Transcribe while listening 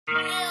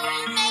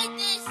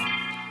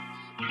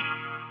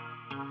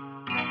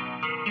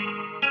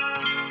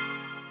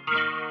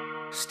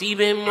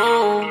Steve and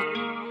Mo,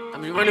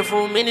 I've been running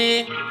for a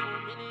minute.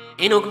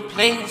 Ain't no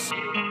complaints,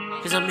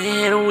 cause I'm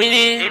here to win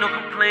it. Ain't no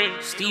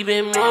complaints. Steve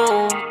and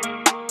Mo,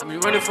 I've been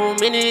running for a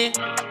minute.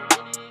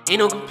 Ain't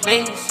no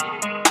complaints,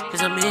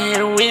 cause I'm here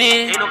to win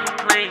it. Ain't no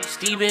complaints.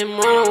 Steve and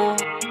Mo,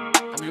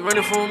 I've been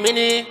running for a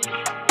minute.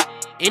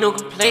 Ain't no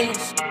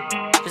complaints,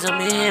 cause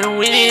I'm here to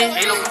win it.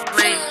 Ain't no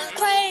complaints.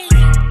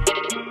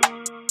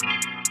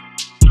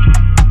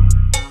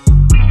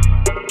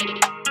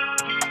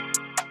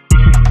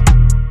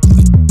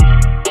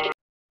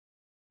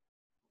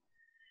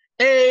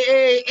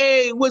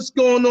 Hey, what's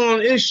going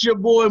on? It's your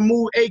boy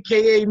Moo,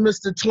 aka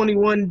Mr.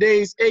 21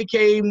 Days,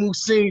 aka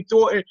Musin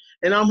Thornton,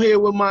 and I'm here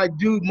with my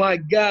dude, my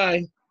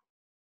guy.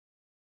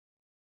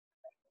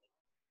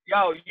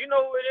 Yo, you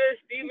know who it is?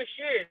 Steven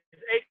Shears,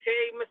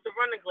 aka Mr.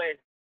 Running Glasses,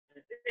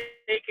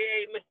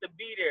 aka Mr.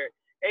 Be There,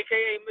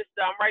 aka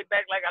Mr. I'm right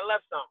back like I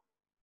left some.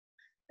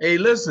 Hey,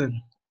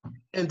 listen,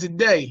 and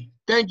today,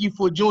 thank you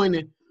for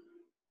joining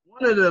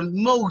one of the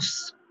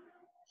most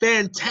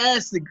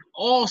fantastic,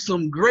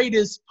 awesome,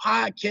 greatest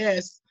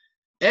podcasts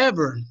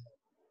ever,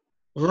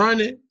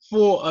 Running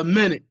for a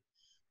Minute.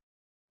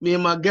 Me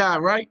and my guy,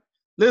 right?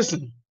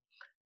 Listen,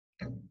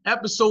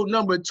 episode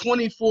number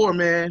 24,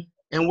 man.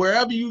 And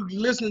wherever you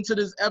listen to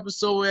this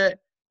episode at,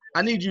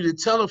 I need you to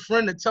tell a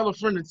friend to tell a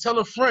friend to tell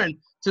a friend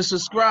to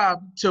subscribe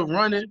to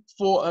Running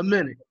for a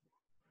Minute.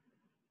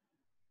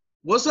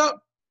 What's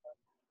up?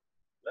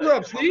 Listen,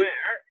 What's up, Steve?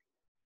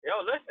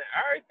 Listen,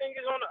 everything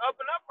is on the up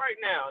and up right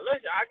now.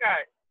 Listen,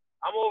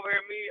 I'm over here,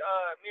 me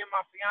and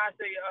my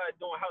fiance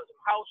doing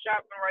some house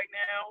shopping right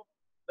now,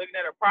 looking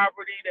at a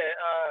property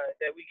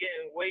that we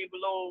getting way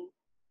below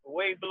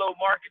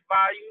market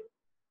value.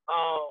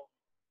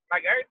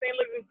 Like everything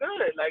looking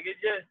good. Like it's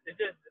just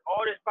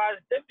all this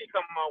positivity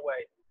coming my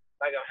way.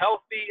 Like I'm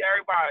healthy,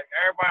 everybody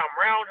I'm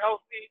around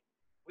healthy.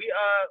 We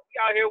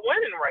out here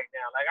winning right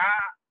now. Like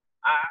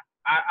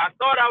I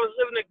thought I was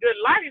living a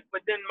good life, but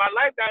then my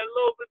life got a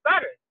little bit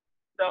better.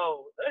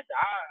 So listen,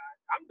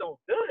 I'm doing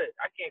good.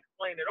 I can't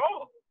complain at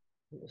all.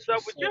 What's up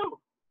with you?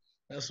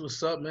 That's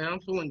what's up, man. I'm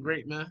feeling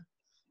great, man.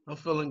 I'm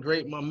feeling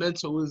great. My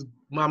mental is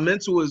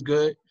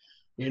good.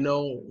 When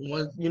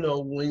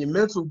your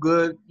mental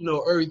good,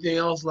 everything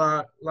else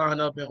line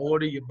up in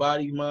order. Your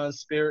body, mind,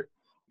 spirit.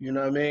 You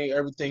know what I mean?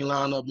 Everything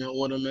line up in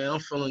order, man. I'm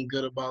feeling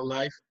good about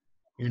life.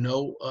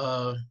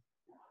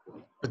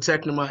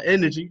 Protecting my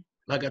energy,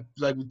 like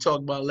we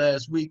talked about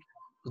last week.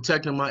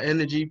 Protecting my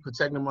energy,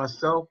 protecting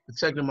myself,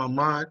 protecting my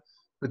mind,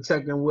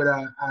 protecting what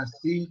I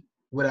see,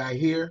 what I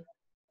hear.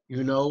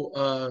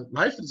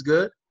 Life is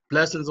good.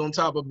 Blessings on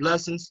top of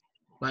blessings,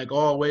 like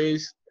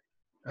always.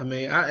 I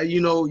mean,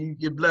 you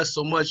get blessed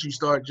so much, you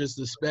start just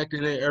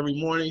expecting it every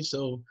morning.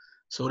 So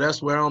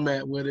that's where I'm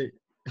at with it.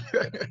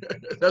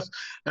 that's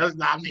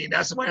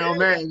where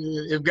I'm at.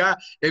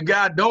 If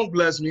God don't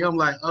bless me, I'm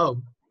like,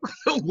 oh,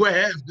 what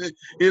happened?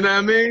 You know what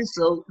I mean?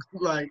 So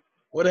like,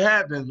 what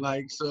happened?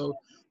 Like, so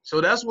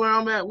that's where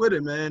I'm at with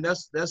it, man.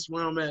 That's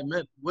where I'm at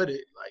with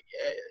it. Like,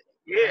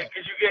 yeah,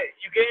 because you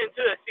get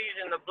into a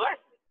season of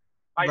blessing.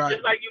 Like right.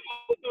 Just like you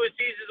go through a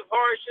season of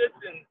hardships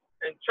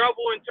and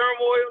trouble and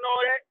turmoil and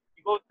all that,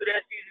 you go through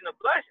that season of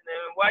blessing.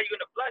 And while you're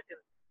in the blessing,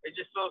 it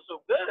just feels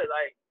so good.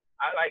 Like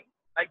I like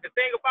the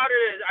thing about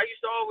it is I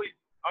used to always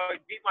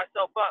beat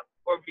myself up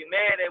or be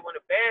mad at when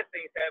the bad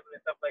things happen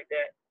and stuff like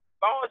that.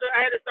 But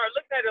I had to start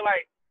looking at it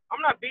like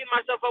I'm not beating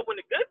myself up when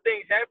the good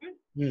things happen.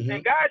 Mm-hmm.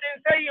 And God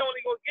didn't say He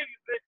only gonna give you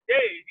good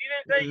days. He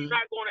didn't say you're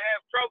not gonna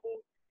have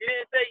trouble. He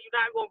didn't say you're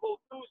not gonna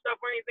go through stuff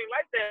or anything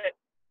like that.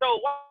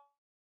 So why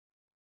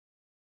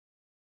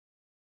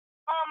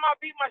am I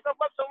beating myself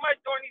up so much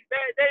during these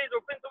bad days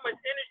or putting so much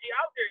energy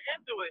out there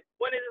into it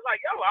when it's like,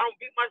 yo, I don't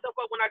beat myself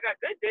up when I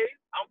got good days.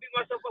 I don't beat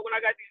myself up when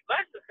I got these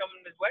blessings coming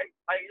this way.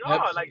 Like, no,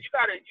 like you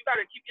gotta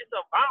keep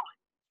yourself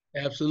balanced.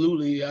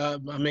 Absolutely. I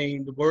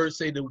mean, the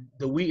words say the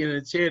wheat and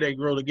the tear, they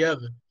grow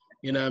together.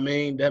 You know what I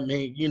mean? That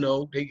means,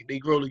 they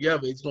grow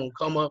together. It's gonna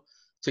come up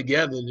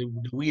together. The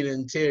wheat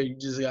and the tear, you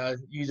just got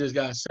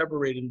to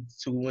separate them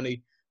two when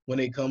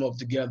they come up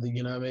together.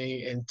 You know what I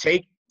mean? And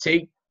take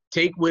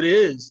what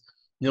is.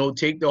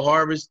 Take the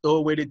harvest, throw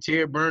away the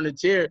tear, burn the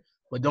tear,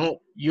 but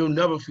you'll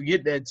never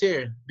forget that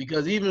tear,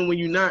 because even when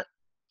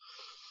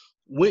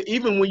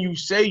you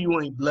say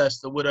you ain't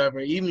blessed or whatever,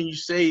 even you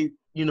say,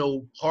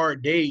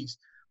 hard days,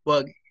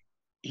 but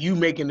you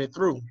making it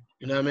through,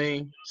 you know what I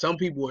mean? Some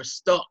people are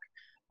stuck,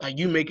 like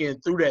you making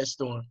it through that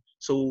storm.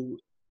 So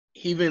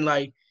even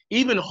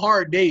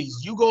hard days,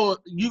 you go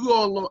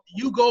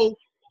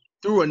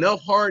through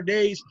enough hard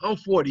days. I'm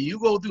 40. You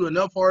go through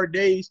enough hard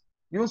days,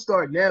 you'll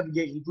start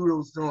navigating through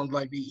those storms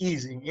like the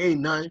easy. Ain't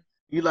nothing.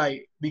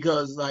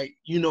 Because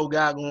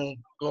God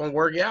gonna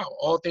work it out.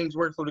 All things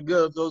work for the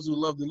good of those who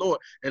love the Lord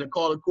and are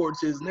called according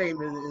to His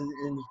name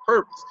and His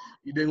purpose.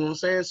 You dig what I'm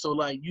saying?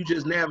 So you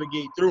just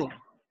navigate through them.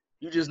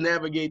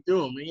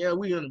 And yeah,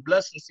 we in a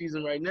blessing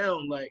season right now.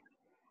 I'm like,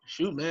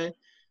 shoot, man.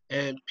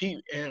 And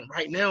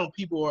right now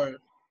people are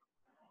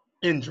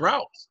in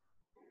droughts.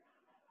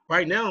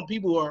 Right now,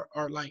 people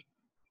are like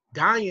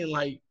dying,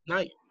 like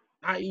not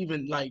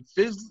even like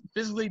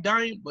physically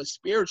dying, but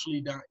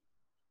spiritually dying.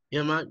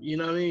 You know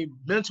what I mean?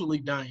 Mentally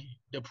dying.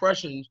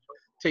 Depression's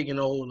taking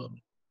a hold of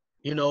them.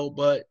 You know,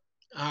 but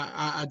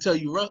I tell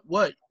you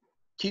what,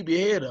 keep your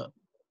head up.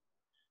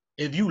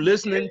 If you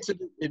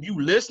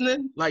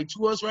listening like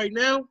to us right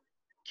now,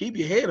 keep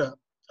your head up.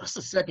 That's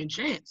a second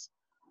chance.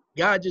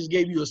 God just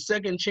gave you a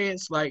second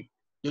chance, like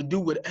to do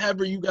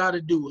whatever you got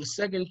to do.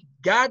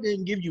 God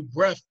didn't give you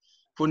breath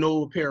for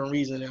no apparent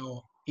reason at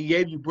all. He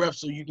gave you breath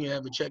so you can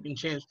have a second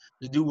chance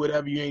to do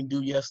whatever you ain't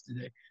do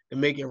yesterday, to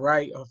make it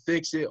right or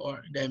fix it,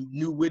 or that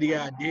new witty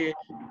idea,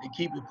 to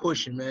keep it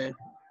pushing, man.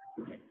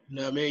 You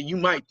know what I mean? You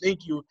might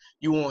think you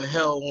on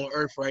hell on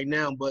earth right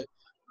now, but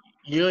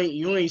you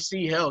ain't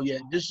see hell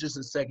yet. This is just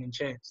a second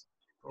chance.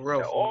 For real.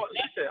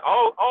 Listen,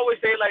 always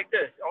say it like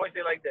this. Always say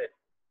it like this.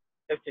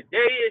 If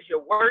today is your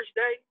worst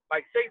day,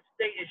 like say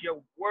today is your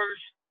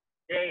worst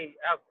day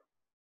ever.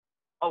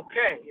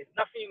 Okay, there's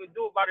nothing you can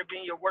do about it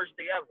being your worst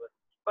day ever.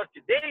 But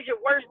if today is your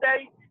worst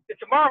day, then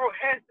tomorrow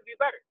has to be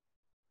better.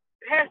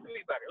 It has to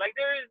be better. Like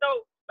there is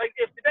no, like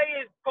if today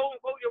is quote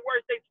unquote your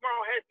worst day,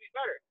 tomorrow has to be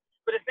better.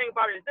 But the thing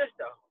about it is this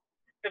though.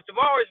 If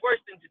tomorrow is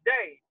worse than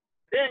today,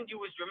 then you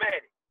was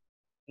dramatic.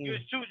 You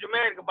was too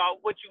dramatic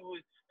about what you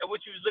was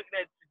looking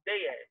at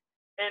today as.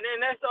 And then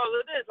that's all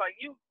it is. Like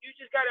you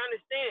just gotta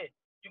understand.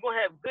 You're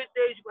gonna have good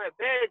days, you're gonna have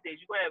bad days,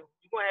 you're gonna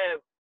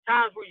have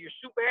times where you're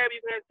super happy,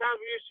 you're gonna have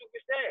times where you're super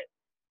sad.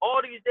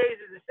 All these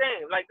days is the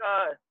same. Like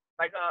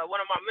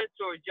one of my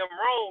mentors, Jim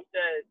Rome,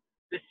 says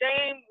the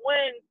same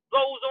wind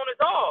blows on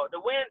us all. The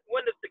wind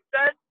of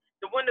success,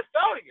 the wind of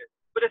failure.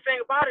 But the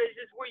thing about it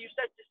is just where you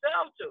set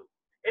yourself to.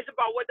 It's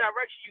about what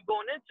direction you're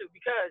going into.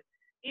 Because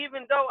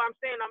even though I'm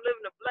saying I'm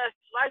living a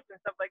blessed life and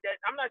stuff like that,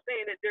 I'm not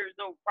saying that there's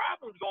no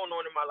problems going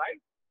on in my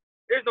life.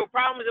 There's no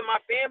problems in my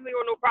family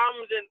or no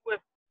problems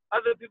with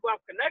other people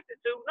I'm connected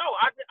to. No,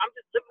 I'm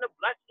just living a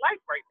blessed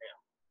life right now.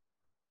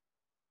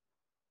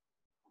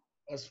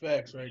 That's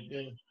facts right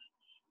there.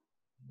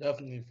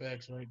 Definitely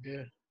facts right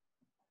there.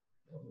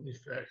 Definitely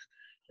facts.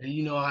 And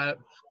you know how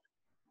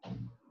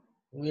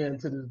we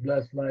into this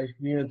blessed life,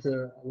 we into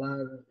a lot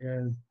of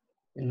and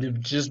to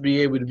just be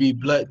able to be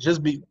blessed,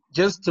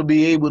 just to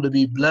be able to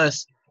be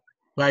blessed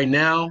right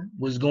now,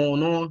 what's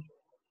going on,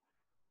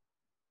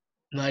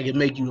 like it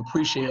make you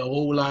appreciate a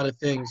whole lot of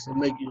things. It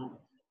make you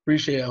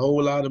appreciate a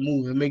whole lot of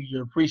moves. It make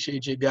you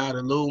appreciate your God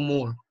a little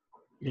more.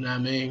 You know what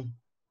I mean?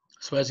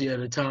 Especially at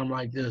a time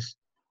like this.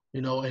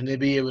 You know, and to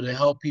be able to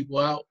help people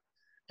out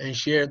and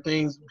share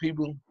things with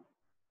people.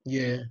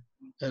 Yeah,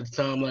 at a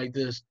time like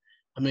this.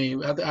 I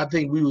mean, I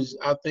think we was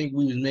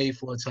made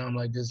for a time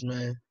like this,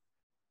 man.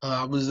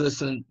 I was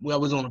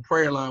on a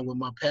prayer line with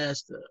my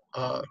pastor.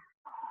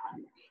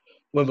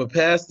 With a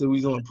pastor, we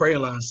was on a prayer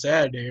line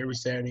Saturday. Every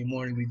Saturday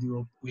morning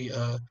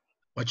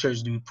my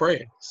church do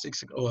prayer.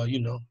 6 in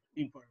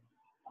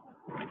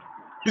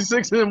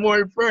the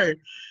morning prayer.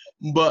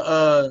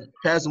 But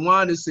Pastor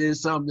Wanda said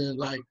something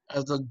like,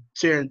 as a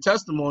sharing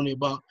testimony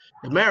about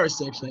the marriage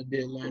section I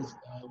did last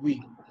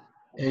week.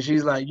 And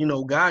she's like, you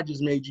know, God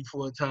just made you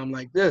for a time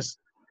like this.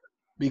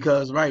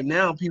 Because right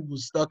now people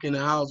stuck in the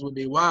house with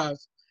their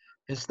wives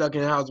and stuck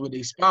in the house with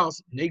their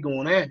spouse, and they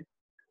going at it.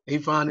 They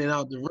finding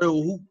out the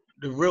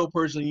real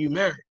person you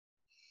married.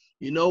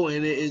 You know,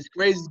 and it's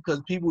crazy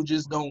because people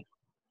just don't,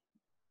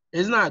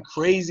 it's not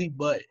crazy,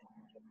 but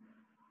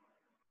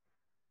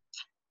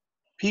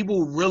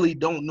people really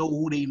don't know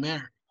who they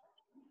marry.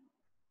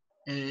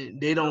 And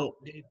they don't,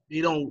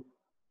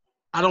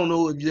 I don't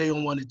know if they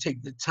don't want to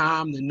take the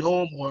time to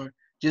know them or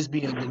just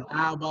be in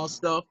denial about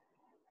stuff.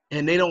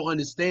 And they don't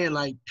understand,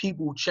 like,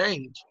 people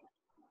change.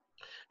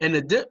 And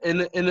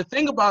the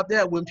thing about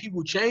that, when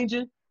people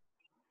changing,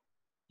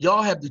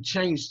 y'all have to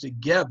change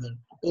together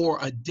or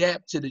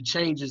adapt to the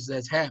changes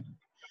that's happening.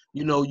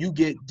 You know, you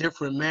get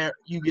different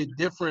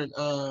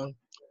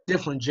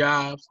different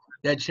jobs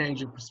that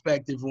change your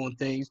perspective on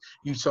things.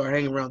 You start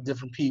hanging around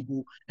different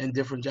people and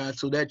different jobs,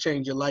 so that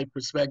change your life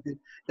perspective.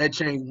 That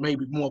change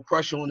maybe more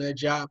pressure on that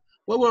job.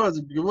 What was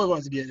it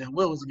getting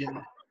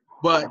at?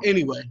 But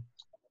anyway,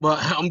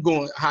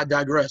 I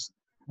digress.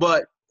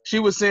 But she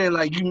was saying,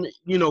 like,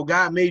 you know,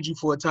 God made you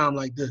for a time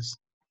like this.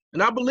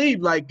 And I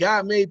believe, like,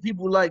 God made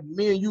people like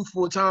me and you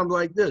for a time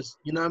like this.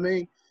 You know what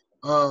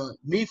I mean?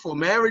 Me for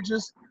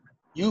marriages,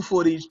 you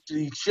for these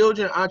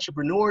children,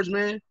 entrepreneurs,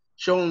 man,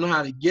 showing them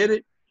how to get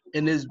it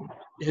in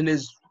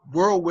this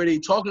world where they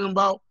talking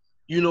about,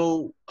 you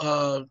know,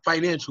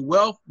 financial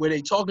wealth, where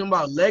they talking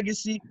about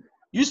legacy.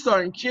 You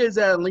starting kids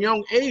at a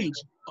young age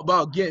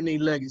about getting a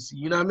legacy.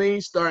 You know what I mean?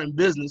 Starting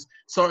business,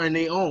 starting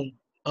their own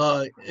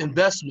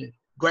investment,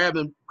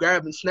 grabbing,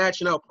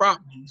 snatching out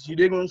properties. You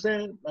dig what I'm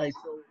saying? Like,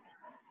 so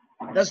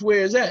that's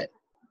where it's at.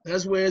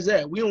 That's where it's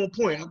at. We on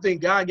point. I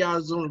think God got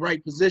us on the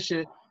right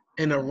position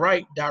in the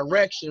right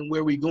direction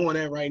where we going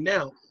at right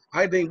now.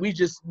 I think we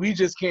just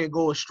can't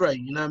go astray.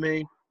 You know what I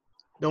mean?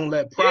 Don't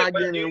let pride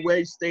get in the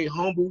way. Stay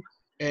humble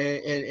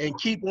and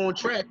keep on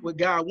track with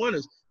God wants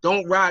us.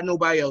 Don't ride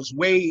nobody else's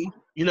wave.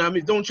 You know what I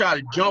mean? Don't try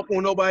to jump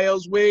on nobody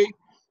else's wave.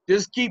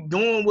 Just keep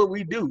doing what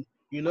we do,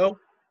 you know?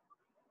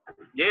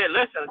 Yeah,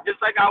 listen, just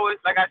like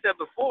I said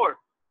before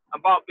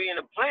about being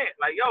a plant.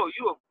 Like, yo,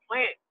 you a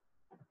plant.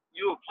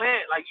 You a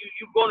plant. Like,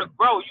 you gonna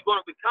grow. You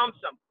gonna become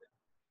something.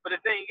 But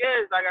the thing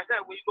is, like I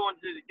said, when you go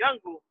into the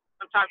jungle,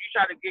 sometimes you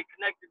try to get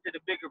connected to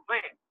the bigger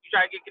plant. You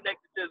try to get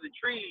connected to the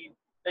trees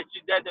that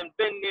done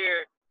been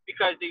there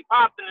because they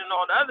popping and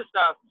all the other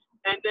stuff.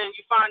 And then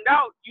you find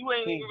out you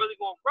ain't even really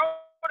gonna grow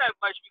that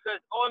much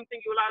because all the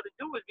thing you're allowed to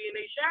do is be in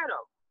their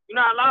shadow. You're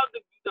not allowed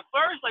to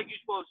flourish like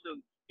you're supposed to.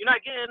 You're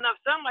not getting enough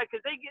sunlight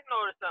because they getting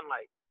all the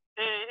sunlight.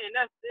 And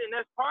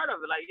that's part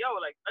of it. Like, yo,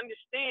 like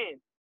understand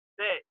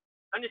that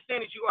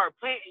you are a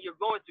plant and you're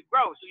going to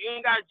grow. So you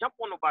ain't gotta jump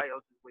on nobody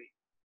else's way.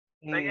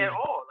 Like at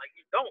all. Like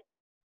you don't.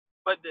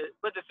 But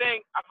the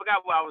thing, I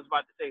forgot what I was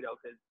about to say though,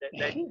 because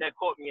that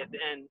caught me at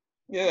the end.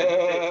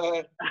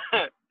 Yeah.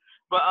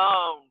 But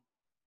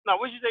no,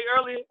 what did you say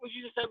earlier? What did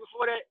you just say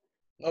before that?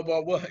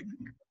 About what?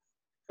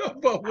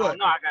 About what?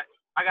 No,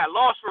 I got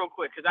lost real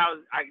quick because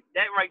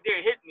that right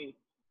there hit me.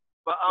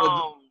 But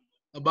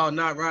about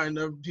not riding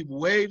other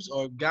people's waves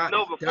or God?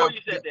 No, before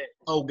you said that.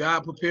 Oh,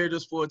 God prepared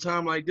us for a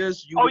time like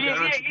this. Yeah.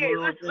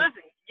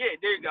 Listen. Yeah,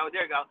 there you go.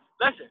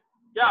 Listen,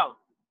 yo,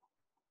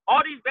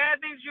 all these bad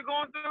things you're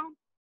going through,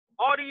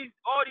 all these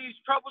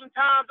troubling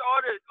times,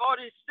 all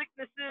these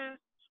sicknesses,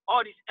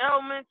 all these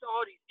ailments,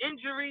 all these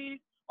injuries,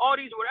 all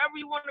these whatever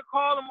you want to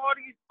call them, all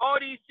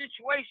these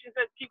situations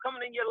that keep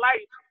coming in your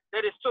life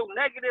that is so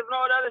negative and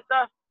all that other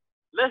stuff.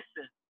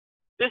 Listen,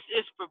 this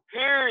is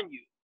preparing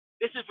you.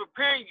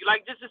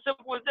 Like just as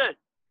simple as this.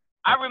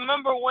 I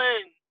remember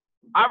when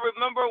I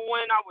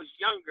was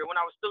younger, when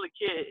I was still a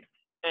kid,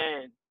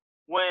 and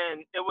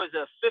when it was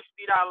a $50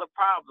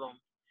 problem,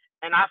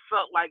 and I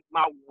felt like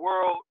my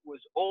world was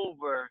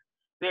over.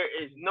 There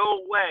is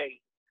no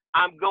way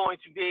I'm going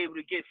to be able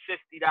to get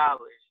 $50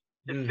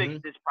 to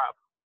fix this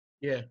problem.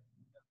 Yeah.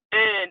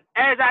 And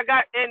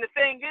the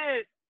thing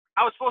is,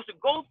 I was supposed to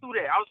go through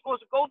that. I was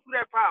supposed to go through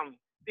that problem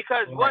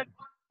because once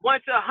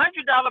a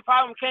 $100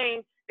 problem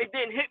came, it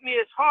didn't hit me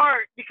as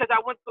hard because I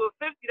went through a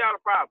 $50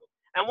 problem.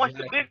 And once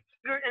the bigger,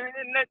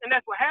 and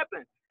that's what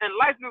happens. In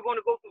life, you're going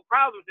to go through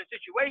problems and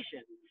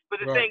situations.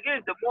 But the thing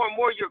is, the more and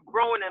more you're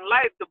growing in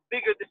life, the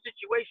bigger the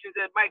situations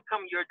that might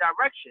come your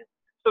direction.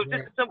 So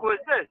just as simple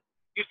as this.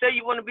 You say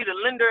you want to be the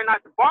lender and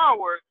not the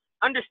borrower.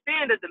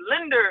 Understand that the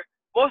lender,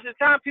 most of the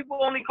time, people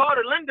only call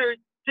the lender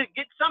to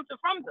get something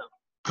from them.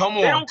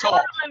 Come on, they don't call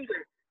the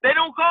lender. They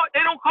don't call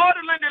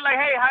the lender like,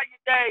 hey, how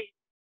your day?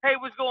 Hey,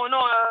 what's going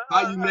on?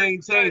 How you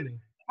maintaining?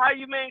 How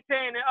you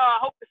maintaining?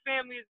 Hope the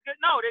family is good.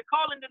 No, they're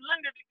calling the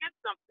lender to get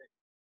something.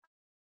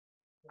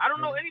 I don't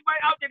know anybody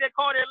out there that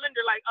call their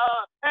lender like,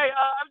 hey,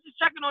 I'm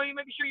just checking on you,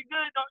 making sure you're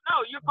good.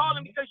 No, you're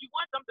calling because you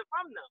want something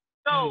from them.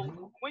 So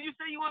when you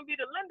say you want to be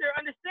the lender,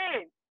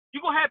 understand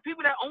you're gonna have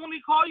people that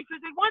only call you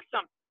because they want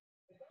something.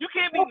 You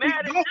can't be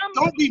mad at them.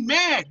 Don't be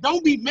mad.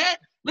 Don't be mad.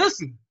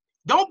 Listen,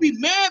 don't be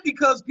mad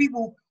because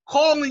people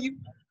calling you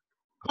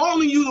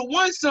to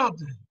want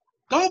something.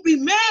 Don't be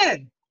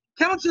mad.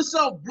 Count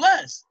yourself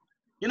blessed.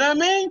 You know what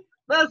I mean?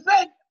 Matter of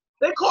fact,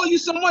 they call you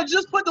so much,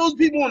 just put those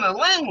people on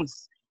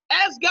allowance.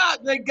 Ask God,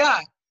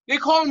 God, they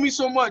calling me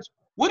so much.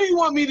 What do you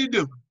want me to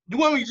do? You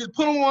want me to just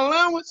put them on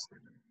allowance?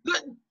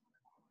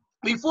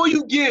 Before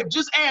you give,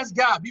 just ask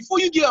God. Before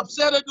you get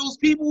upset at those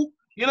people,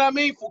 you know what I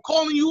mean, for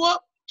calling you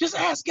up, just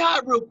ask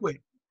God real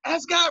quick.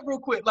 Ask God real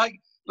quick. Like,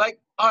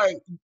 all right,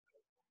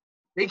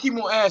 they keep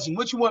on asking,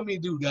 what you want me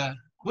to do, God?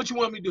 What you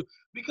want me to do?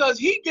 Because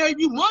he gave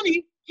you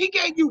money. He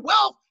gave you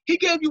wealth. He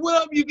gave you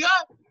whatever you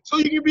got so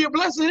you can be a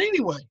blessing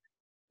anyway.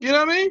 You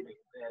know what I mean?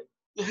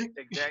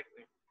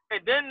 Exactly.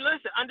 And then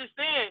listen,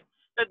 understand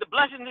that the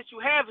blessing that you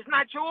have is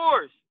not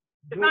yours.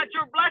 It's not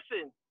your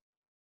blessing.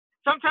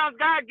 Sometimes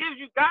God gives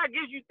you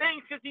things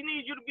because he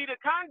needs you to be the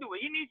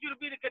conduit. He needs you to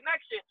be the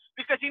connection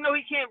because he know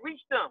he can't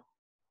reach them.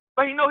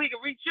 But he know he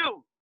can reach you.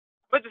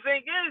 But the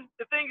thing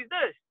is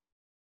this.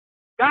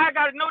 God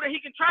got to know that he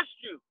can trust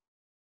you.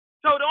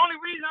 So the only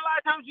reason a lot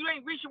of times you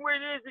ain't reaching where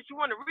it is that you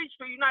want to reach,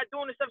 or you're not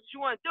doing the stuff that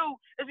you want to do,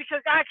 is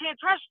because God can't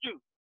trust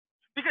you.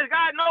 Because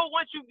God knows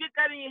once you get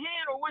that in your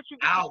hand, or once you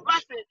get the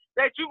blessing,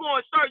 that you're going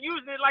to start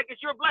using it like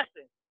it's your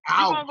blessing.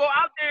 You're going to go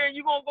out there and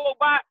you're going to go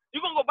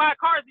buy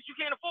cars that you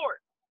can't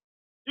afford.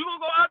 You're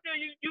going to go out there,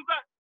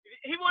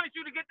 he wanted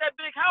you to get that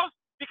big house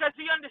because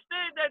he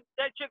understood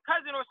that your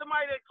cousin or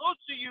somebody that's close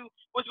to you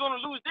was going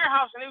to lose their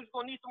house and they was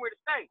going to need somewhere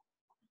to stay.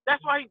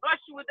 That's why he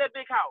blessed you with that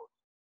big house.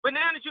 But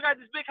now that you got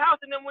this big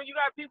house, and then when you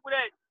got people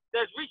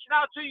that's reaching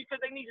out to you because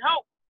they need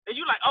help, and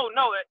you like, oh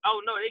no,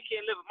 they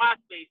can't live in my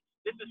space.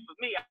 This is for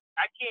me.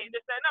 I can't.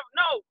 This, that, and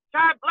no.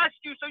 God blessed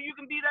you so you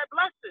can be that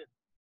blessing.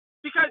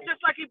 Because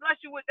just like he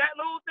blessed you with that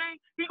little thing,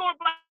 he's gonna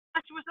bless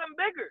you with something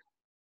bigger.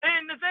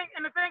 And the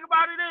thing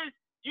about it is,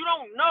 you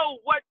don't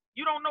know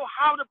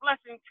how the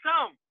blessings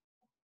come.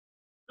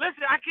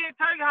 Listen, I can't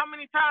tell you how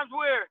many times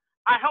where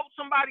I helped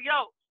somebody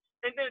else,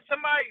 and then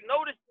somebody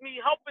noticed me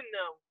helping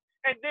them.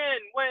 And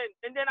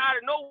then out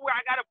of nowhere,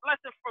 I got a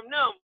blessing from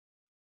them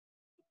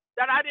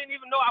that I didn't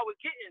even know I was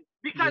getting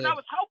because I Yeah.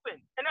 was helping.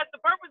 And that's the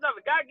purpose of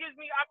it. God gives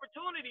me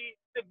opportunity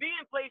to be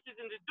in places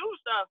and to do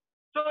stuff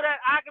so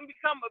that I can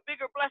become a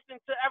bigger blessing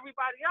to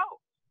everybody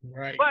else.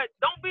 Right. But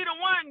don't be the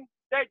one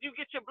that you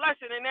get your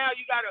blessing and now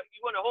you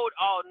want to hold.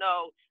 Oh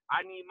no,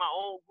 I need my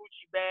own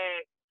Gucci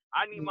bag.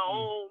 I need my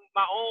Mm-mm.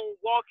 own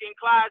walk-in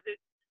closet.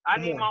 I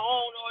Come need on. my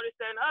own all this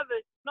and other.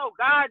 No,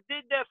 God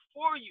did that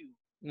for you.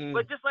 Mm.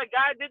 But just like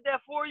God did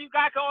that for you,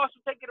 God can also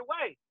take it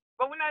away.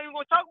 But we're not even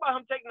going to talk about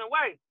Him taking it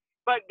away.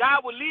 But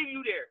God will leave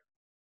you there.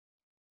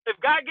 If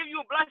God give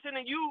you a blessing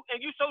and you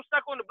so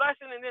stuck on the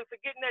blessing and then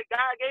forgetting that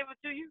God gave it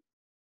to you,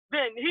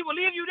 then He will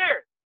leave you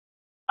there.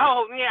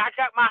 Oh yeah, I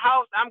got my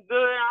house. I'm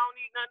good. I don't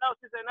need nothing else.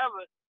 This and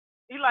ever.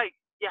 He like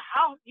your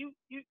house. You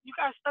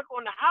got stuck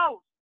on the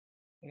house.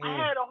 I Mm.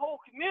 had a whole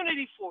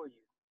community for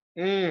you.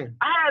 Mm.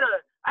 I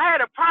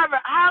had a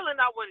private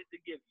island I wanted to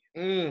give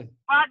you. Mm.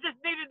 But I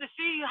just needed to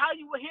see how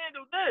you would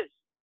handle this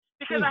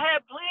because I Mm.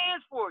 had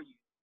plans for you.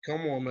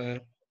 Come on,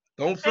 man.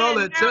 Don't fail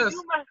And that now you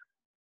test. must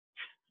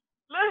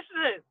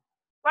listen.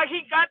 Like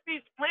He got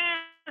these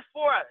plans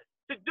for us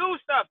to do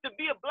stuff, to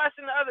be a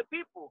blessing to other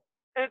people.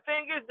 And the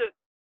thing is that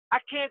I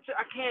can't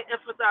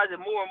emphasize it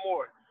more and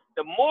more.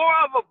 The more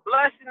of a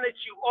blessing that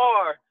you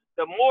are,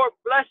 the more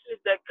blessings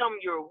that come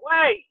your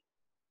way.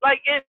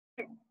 Like and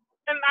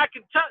I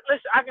can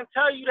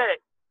tell you that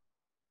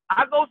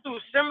I go through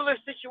similar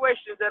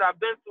situations that I've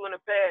been through in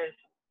the past.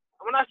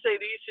 And when I say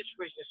these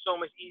situations are so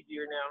much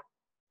easier now,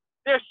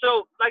 they're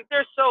so like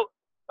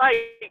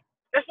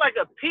it's like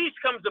a peace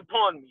comes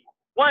upon me.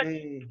 Once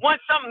Mm.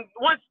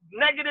 once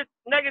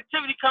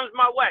negativity comes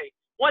my way,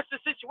 once the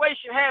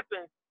situation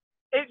happens,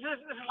 it's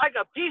like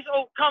a peace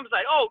comes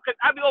like, oh, cause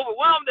I be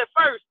overwhelmed at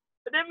first,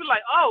 but then be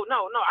like, oh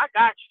no, I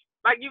got you.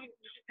 Like you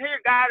hear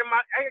God in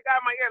my ear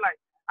like,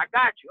 I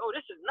got you. Oh,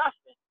 this is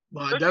nothing.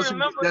 But Don't you that's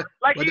remember? that.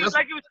 Like But he that's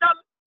was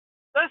telling,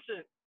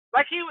 listen,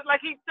 like he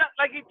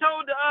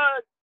told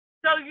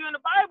tell you in the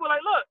Bible,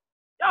 like, look,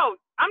 yo,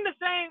 I'm the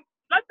same.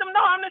 Let them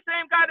know I'm the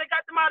same guy that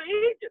got them out of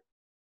Egypt.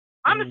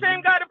 I'm the same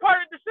mm-hmm. guy that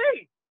parted the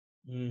sea.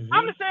 I'm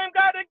Mm-hmm. the same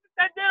guy that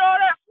did all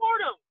that for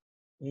them.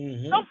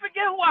 Mm-hmm. Don't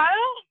forget who I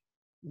am.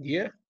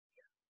 Yeah.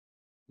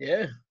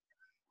 Yeah.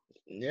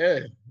 Yeah.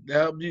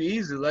 That'll be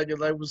easy. Like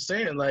I was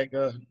saying, like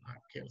I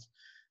can't.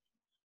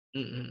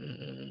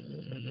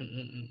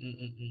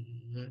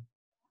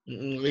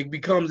 It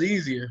becomes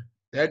easier.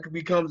 That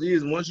becomes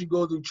easy. Once you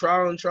go through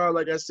trial and trial,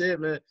 like I said,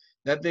 man,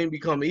 that thing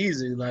become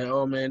easy. Like,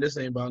 oh man, this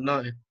ain't about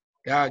nothing.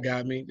 God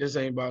got me. This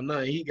ain't about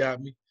nothing. He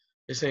got me.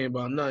 This ain't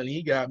about nothing.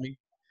 He got me.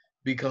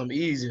 Become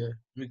easier.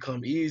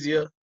 Become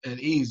easier and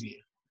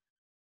easier.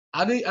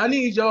 I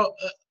need y'all.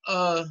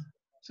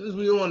 Since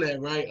we on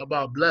that right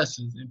about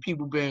blessings and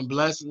people being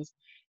blessings,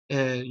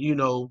 and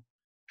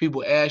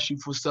people ask you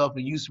for stuff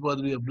and you supposed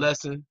to be a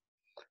blessing.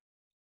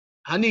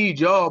 I need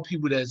y'all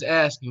people that's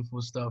asking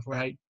for stuff,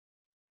 right?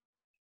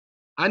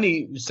 I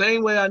need the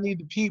same way I need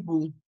the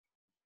people,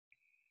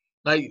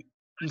 like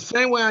the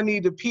same way I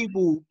need the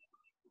people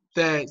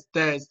that's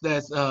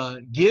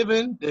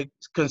giving, that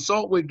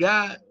consult with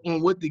God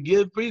on what to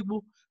give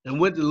people and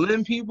what to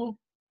lend people.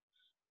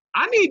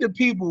 I need the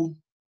people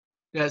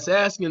that's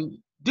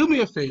asking, do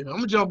me a favor. I'm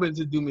gonna jump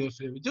into do me a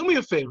favor. Do me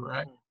a favor,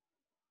 right?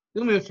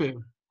 Do me a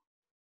favor.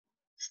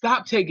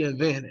 Stop taking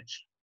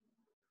advantage.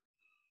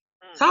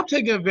 Stop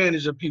taking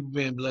advantage of people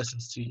being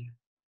blessings to you.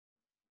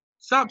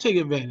 Stop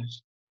taking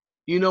advantage.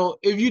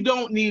 If you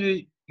don't need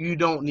it, you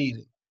don't need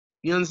it.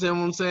 You understand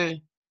what I'm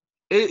saying?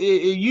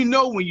 You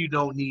know when you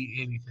don't need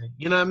anything.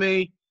 You know what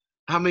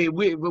I mean?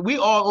 We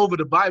all over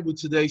the Bible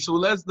today, so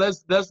let's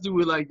do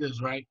it like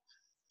this, right?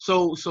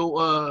 So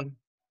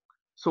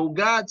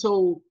God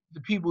told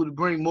the people to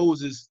bring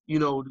Moses,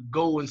 to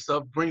go and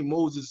stuff, bring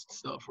Moses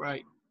stuff,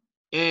 right?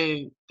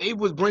 And they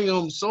was bringing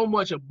him so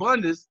much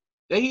abundance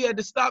that he had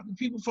to stop the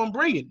people from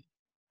bringing it.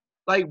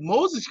 Like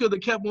Moses could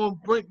have kept on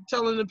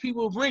telling the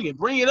people, bring it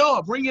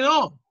on, bring it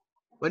on.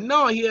 But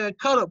no, he had a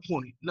cut-up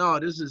point. No,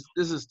 this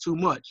is too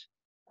much.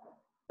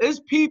 There's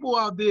people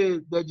out there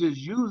that just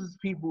uses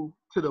people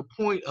to the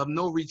point of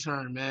no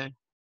return, man.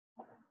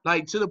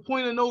 Like to the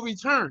point of no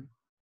return.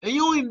 And you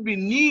don't even be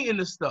needing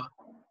the stuff.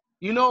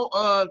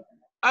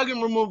 I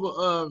can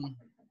remember,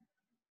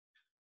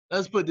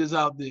 let's put this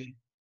out there.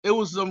 It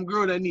was some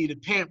girl that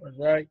needed Pampers,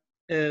 right?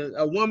 And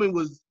a woman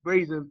was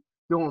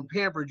doing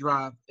pamper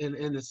drive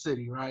in the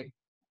city, right?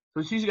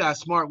 So she got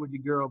smart with the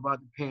girl about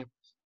the Pampers.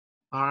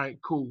 All right,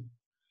 cool.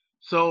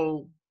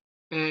 So,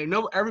 and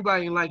no,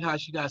 everybody didn't like how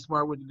she got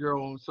smart with the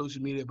girl on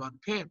social media about the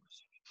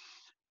Pampers.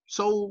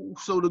 So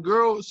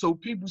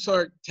people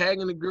start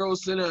tagging the girl,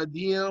 sending her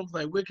DMs,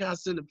 like, where can I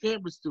send the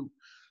Pampers to?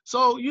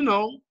 So,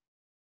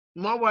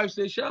 my wife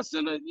said, should I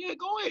send her? Yeah,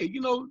 go ahead.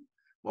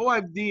 My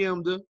wife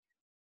DM'd her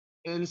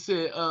and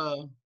said,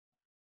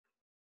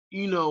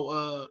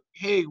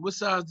 hey, what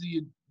size do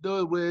you do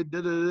it with?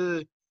 Da, da,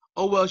 da.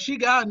 Oh, well, she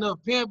got enough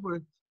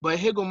Pampers, but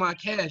here go my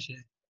cash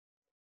at.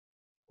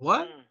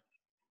 What?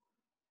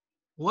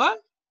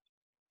 What?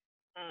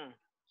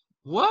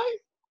 What?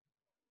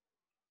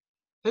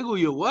 Here go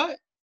your what?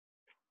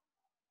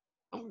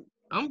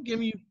 I'm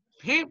giving you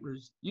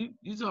Pampers. You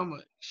talking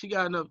about she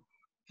got enough?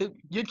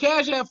 Your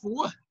Cash App for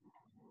what?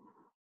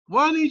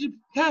 What I need your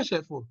Cash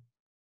App for?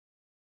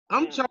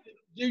 I'm trying to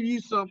give you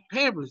some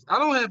Pampers. I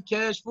don't have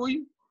cash for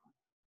you,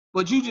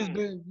 but you just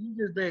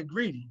been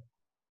greedy.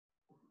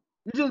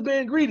 You just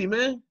being greedy,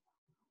 man.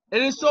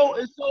 And it's so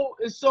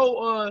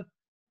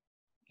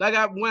like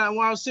when I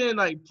was saying,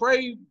 like,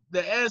 pray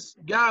to ask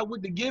God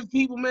what to give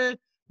people, man,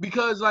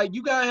 because like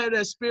you gotta have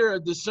that spirit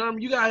of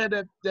discernment. You gotta have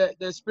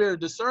that spirit of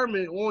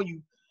discernment on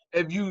you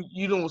if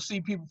you don't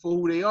see people for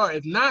who they are.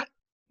 If not,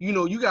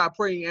 you gotta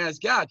pray and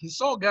ask God.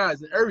 Consult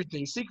God in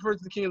everything. Seek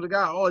first the kingdom of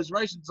God, all his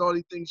righteousness, all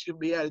these things should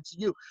be added to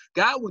you.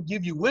 God will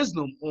give you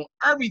wisdom on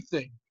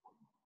everything.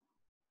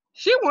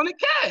 She wanted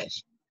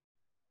cash.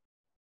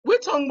 We're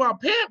talking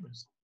about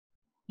Pampers.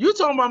 You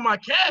talking about my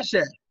Cash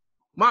App,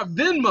 my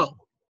Venmo.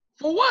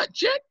 For what,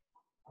 chick?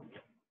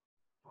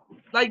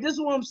 Like, this is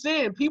what I'm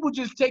saying. People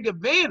just take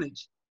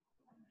advantage.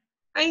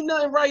 Ain't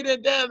nothing right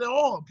at that at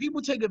all.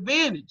 People take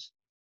advantage.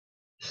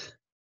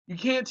 You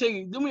can't take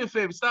it. Do me a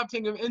favor. Stop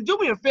taking it. And do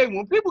me a favor.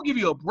 When people give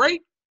you a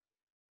break,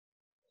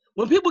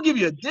 when people give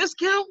you a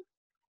discount,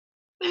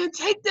 man,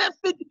 take that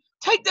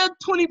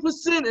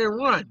 20% and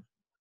run.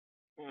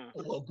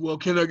 Well,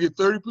 can I get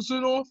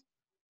 30% off?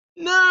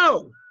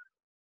 No.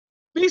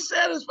 Be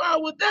satisfied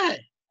with that.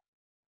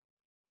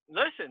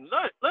 Listen.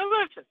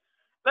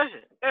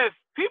 If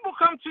people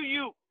come to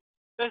you,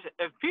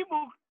 if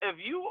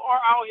you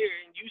are out here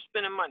and you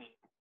spending money,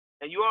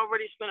 and you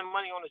already spending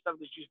money on the stuff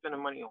that you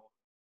spending money on,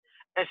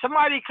 and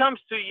somebody comes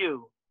to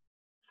you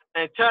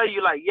and tell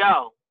you like,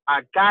 yo,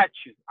 I got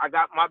you. I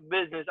got my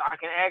business. I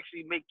can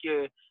actually make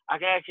it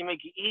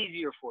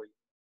easier for you.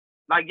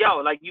 Like, yo,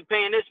 like you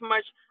paying this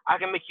much, I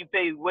can make you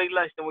pay way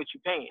less than what you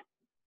paying.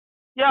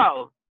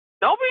 Yo,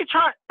 don't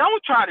try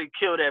to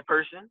kill that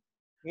person.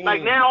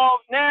 Like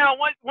now,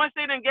 once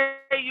they done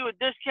gave you a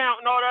discount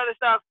and all the other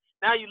stuff,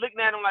 now you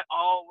looking at them like,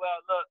 oh well,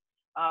 look,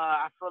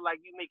 I feel like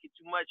you making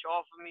too much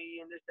off of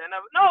me and this and that.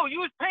 No,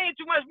 you was paying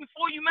too much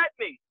before you met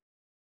me.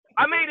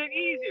 I made it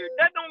easier.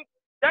 That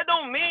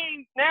don't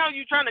mean now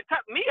you trying to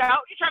cut me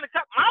out. You trying to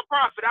cut my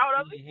profit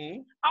out of it.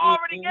 I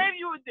already gave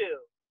you a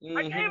deal.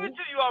 I gave it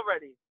to you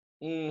already.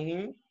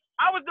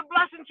 I was the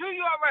blessing to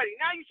you already.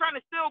 Now you trying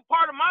to steal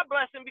part of my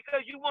blessing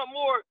because you want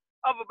more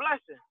of a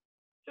blessing.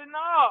 So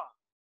no.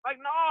 Like,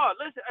 no,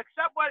 listen,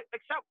 accept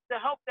the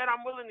help that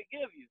I'm willing to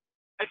give you.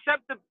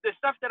 Accept the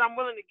stuff that I'm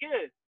willing to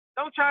give.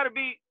 Don't try to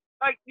be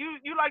like you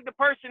like the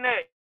person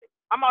that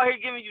I'm out here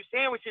giving you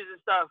sandwiches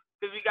and stuff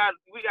because we got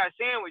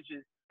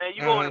sandwiches and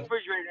you go in the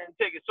refrigerator and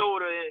take a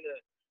soda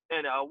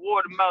and a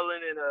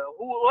watermelon and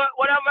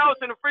whatever else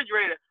in the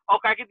refrigerator.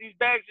 Okay, I get these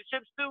bags of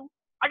chips too.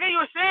 I gave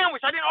you a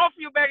sandwich. I didn't offer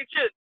you a bag of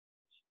chips.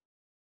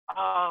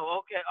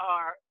 Oh, okay,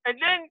 all right. And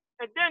then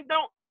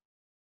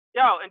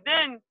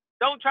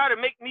don't try to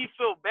make me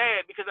feel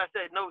bad because I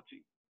said no to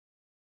you.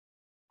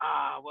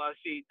 Well,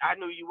 see, I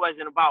knew you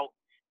wasn't about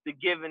the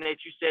giving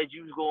that you said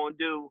you was going to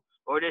do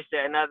or this,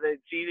 that, and other.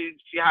 See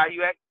how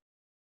you act?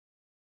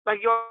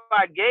 Like, yo,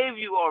 I gave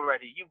you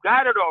already. You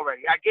got it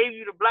already. I gave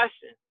you the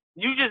blessing.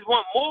 You just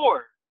want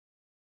more.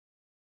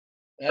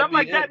 Something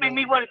like that made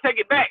me want to take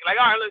it back. Like,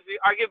 all right, let's see.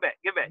 All right, give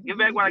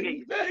back what I gave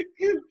you.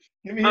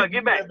 Give me back.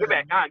 Give me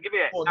that.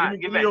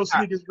 Give me your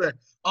sneakers back.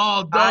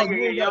 Oh, dog,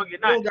 you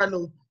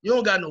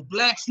don't got no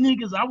black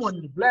sneakers. I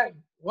wanted the black.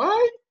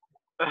 What?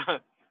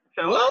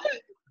 So, what?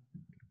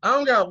 I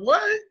don't got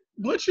what?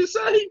 What you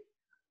say?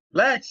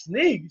 Black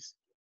sneakers?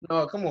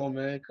 No, come on,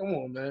 man.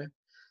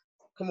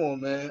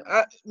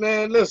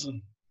 Man,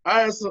 listen.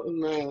 I had something,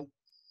 man.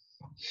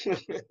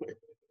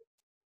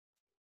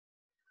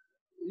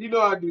 You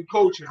know I do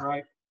coaching,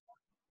 right?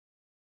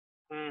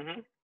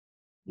 Do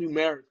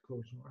marriage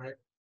coaching, right?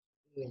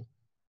 Yeah.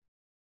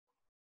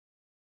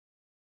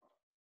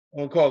 I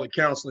don't call it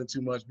counseling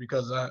too much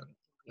because I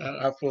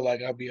feel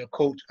like I'll be a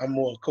coach. I'm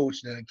more a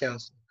coach than a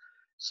counselor.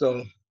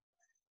 So,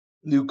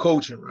 do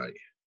coaching, right?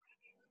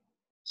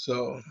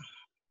 So,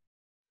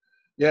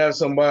 you have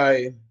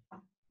somebody,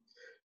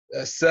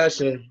 a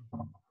session,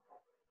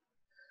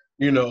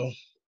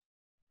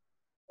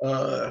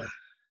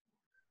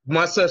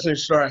 my session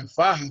start at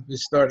 5. It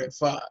start at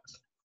 5.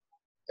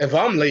 If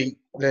I'm late,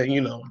 then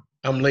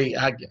I'm late.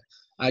 I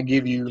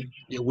give you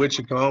your what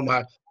you come.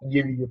 I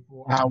give you your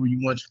 4 hour. You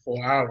want your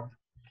 4 hour.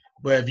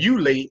 But if you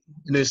late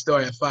and it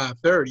start at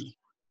 5:30,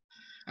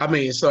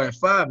 it start at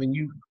 5 and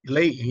you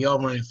late and y'all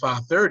running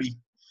 5:30.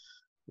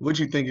 What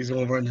you think is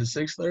gonna run to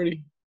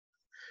 6:30?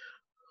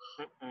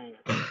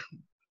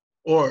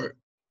 Or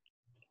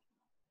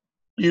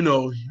you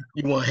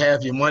want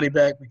half your money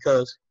back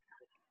because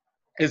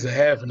it's a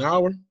half an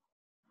hour?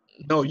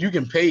 No, you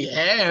can pay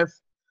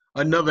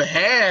another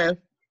half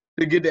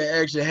to get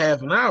that extra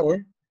half an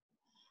hour.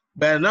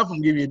 Bad enough,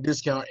 I'm give you a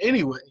discount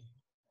anyway.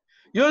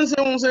 You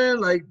understand what I'm saying?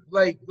 Like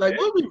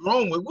what be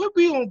wrong with what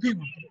be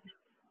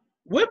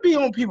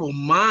on people's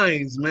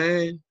minds,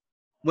 man,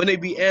 when they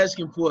be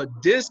asking for a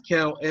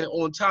discount and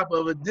on top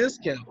of a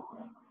discount?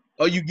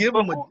 Or you give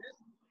them a discount?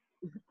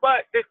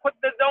 But the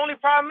only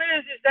problem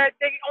is that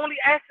they only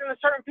asking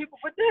certain people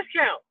for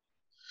discounts.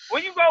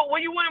 When you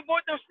went and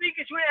bought them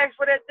sneakers, you ain't asked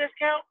for that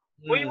discount.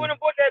 When you went Mm, and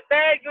bought that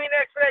bag, you ain't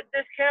asked for that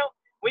discount.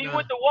 When you nah.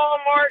 went to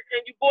Walmart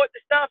and you bought the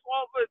stuff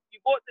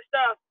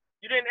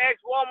you didn't ask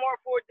Walmart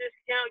for a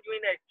discount. You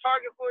ain't asked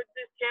Target for a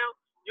discount.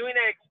 You ain't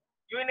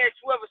asked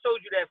whoever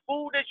sold you that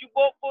food that you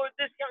bought for a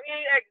discount. You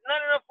ain't asked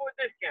none of them for a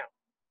discount.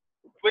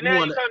 But You now you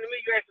want come to me,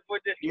 you asking for a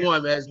you discount.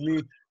 want to ask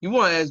me. You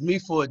want to ask me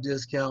for a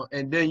discount,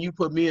 and then you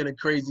put me in a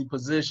crazy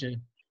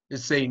position to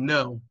say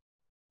no,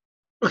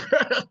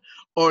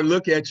 or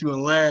look at you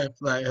and laugh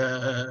like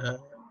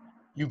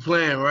you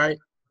playing, right?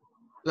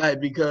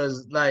 Like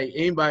because like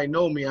anybody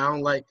know me, I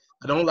don't like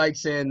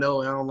saying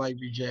no. I don't like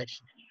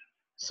rejection.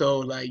 So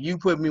like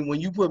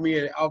when you put me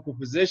in an awkward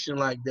position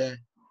like that,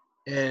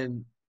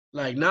 and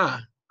like nah,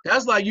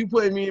 that's like you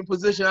putting me in a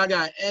position I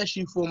gotta ask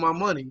you for my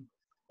money,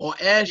 or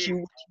ask Yeah. you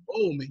what you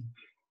owe me.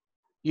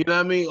 You know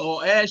what I mean?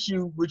 Or ask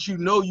you what you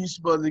know you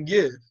supposed to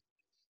give.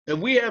 If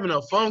we having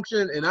a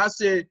function, and I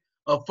said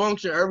a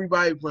function,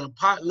 everybody bring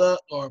potluck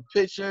or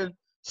pitch in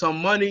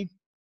some money.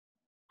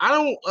 I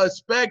don't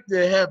expect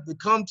to have to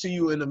come to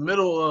you in the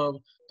middle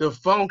of the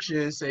function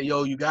and say,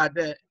 "Yo, you got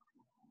that."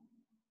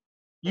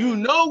 You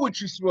know what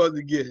you're supposed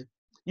to get.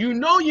 You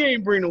know you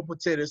ain't bring no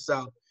potato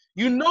salad.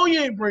 You know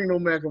you ain't bring no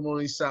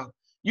macaroni salad.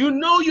 You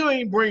know you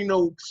ain't bring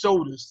no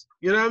sodas.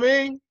 You know what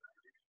I mean?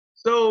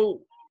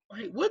 So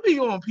like, what be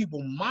on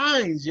people's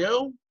minds,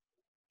 yo?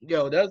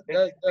 Yo, that's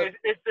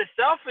It's the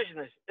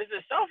selfishness. It's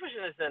the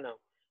selfishness in them.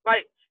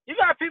 Like you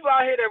got people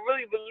out here that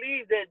really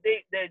believe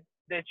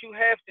that you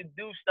have to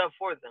do stuff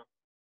for them.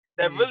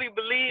 That mm, really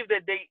believe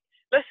that they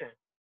listen.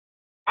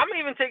 I'm gonna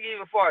even take it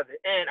even farther,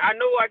 and I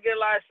know I get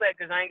a lot of slack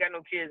because I ain't got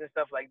no kids and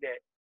stuff like that.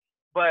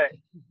 But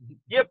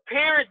your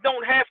parents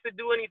don't have to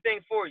do anything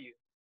for you.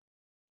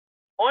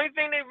 Only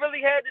thing they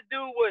really had to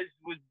do was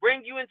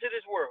bring you into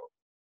this world.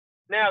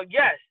 Now,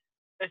 yes,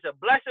 it's a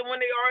blessing when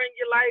they are in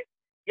your life.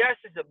 Yes,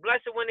 it's a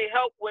blessing when they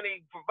help, when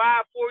they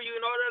provide for you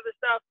and all that other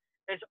stuff.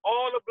 It's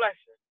all a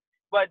blessing.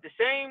 But the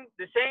same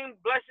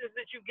blessings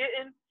that you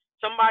getting,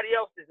 somebody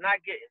else is not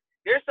getting.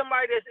 There's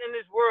somebody that's in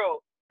this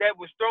world that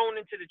was thrown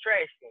into the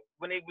trash can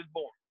when they was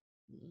born.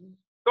 mm,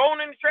 Thrown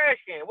in the trash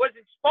can.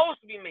 Wasn't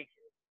supposed to be making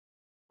it.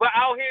 But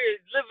out here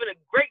is living a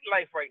great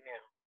life right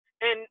now.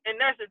 And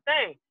that's the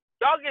thing.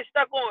 Y'all get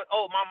stuck on,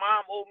 oh, my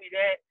mom owed me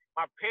that,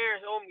 my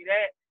parents owe me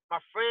that, my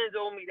friends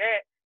owe me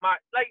that. My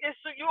like it's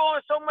you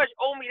owe so much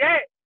owe me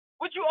that.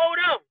 What you owe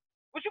them?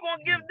 What you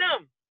gonna give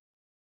them?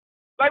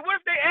 Like what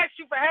if they ask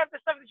you for half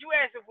the stuff that you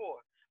asking for?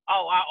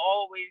 Oh, I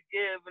always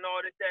give and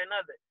all this, that, and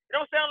other. It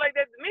don't sound like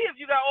that to me if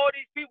you got all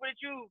these people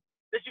that you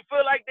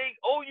feel like they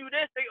owe you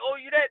this, they owe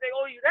you that, they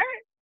owe you that.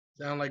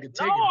 sound like a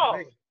ticket to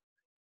me.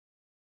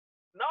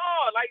 No,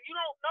 no, like you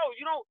don't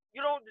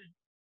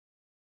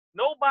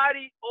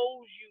nobody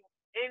owes you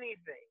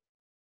anything.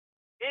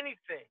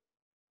 Anything.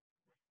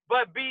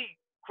 But be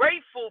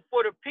grateful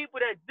for the people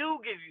that do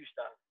give you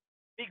stuff.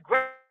 Be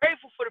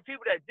grateful for the people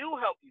that do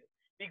help you.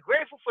 Be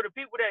grateful for the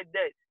people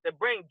that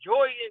bring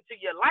joy into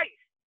your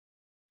life.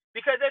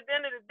 Because at the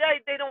end of the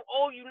day, they don't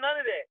owe you none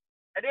of that.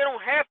 And they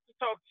don't have to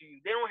talk to you.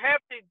 They don't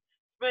have to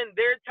spend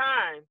their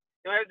time.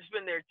 They don't have to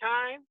spend their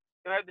time.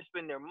 They don't have to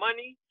spend their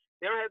money.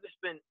 They don't have to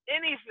spend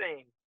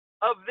anything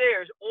of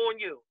theirs on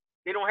you.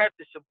 They don't have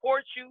to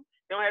support you.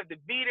 They don't have to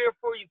be there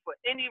for you for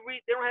any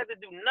reason. They don't have to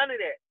do none of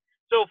that.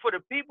 So for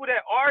the people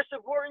that are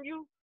supporting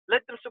you,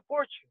 let them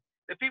support you.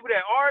 The people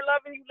that are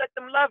loving you, let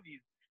them love you.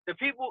 The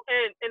people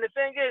and the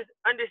thing is,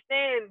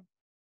 understand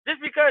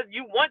just because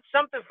you want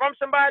something from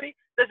somebody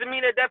doesn't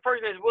mean that that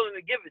person is willing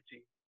to give it to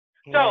you.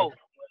 Right. So,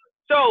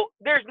 so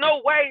there's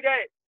no way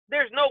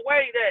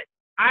that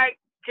I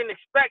can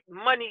expect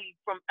money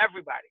from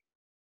everybody.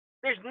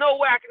 There's no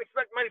way I can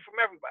expect money from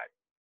everybody.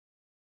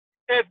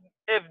 If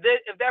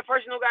if that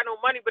person don't got no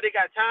money but they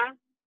got time,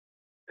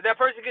 if that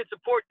person can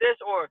support this,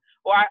 or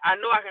I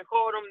know I can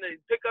call them to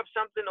pick up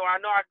something, or I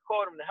know I can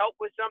call them to help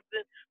with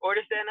something, or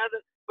this that, and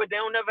other, but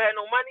they don't never have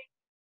no money.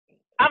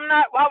 I'm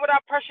not. Why would I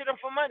pressure them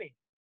for money?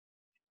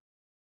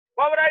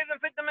 Why would I even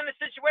put them in a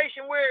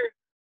situation where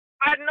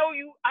I know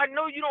you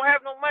don't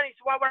have no money,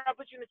 so why would I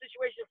put you in a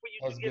situation for you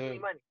to That's give me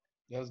good. money?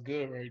 That's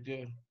good right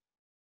there.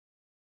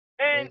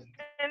 And That's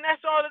and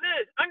that's all it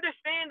is.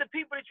 Understand the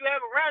people that you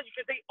have around you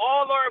because they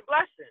all are a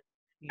blessing.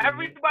 mm-hmm.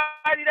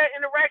 Everybody that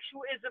interacts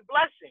with you is a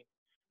blessing.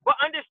 But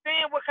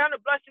understand what kind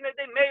of blessing that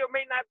they may or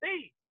may not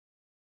be.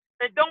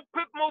 And don't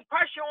put more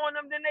pressure on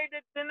them than they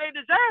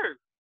deserve.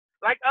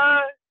 Like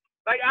I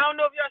don't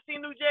know if y'all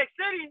seen New Jack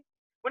City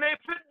when they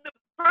put the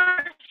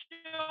pressure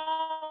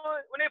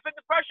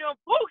on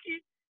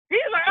Pookie.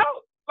 He's like,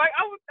 oh, like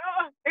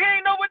he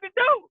ain't know what to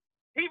do.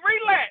 He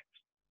relapsed.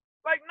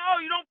 Like no,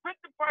 you don't put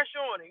the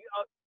pressure on him.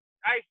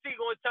 I see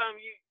gonna tell him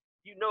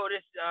you know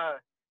this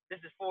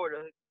is for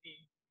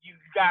you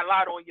got a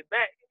lot on your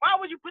back. Why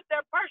would you put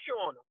that pressure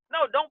on them?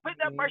 No, don't put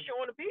that Mm-hmm. pressure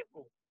on the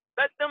people.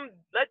 Let them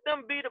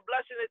be the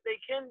blessing that they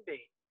can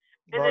be.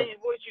 And Right. then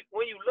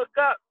when you look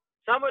up,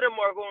 some of them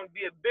are going to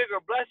be a bigger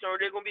blessing, or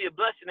they're going to be a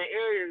blessing in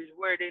areas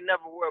where they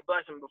never were a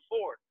blessing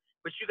before.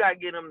 But you got to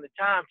give them the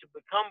time to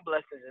become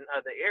blessings in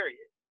other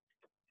areas.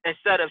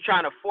 instead of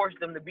trying to force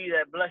them to be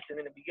that blessing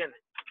in the beginning.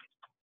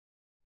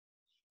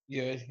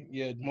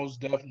 Yeah, most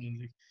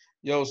definitely.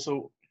 Yo,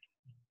 so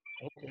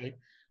okay.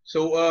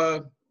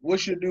 So what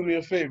should do me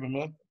a favor,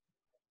 man?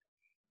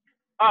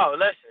 Oh,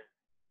 listen.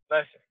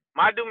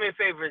 My do me a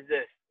favor is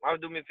this. My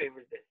do me a favor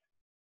is this.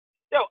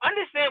 Yo,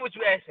 understand what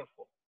you're asking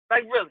for.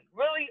 Like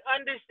really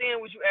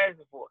understand what you're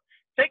asking for.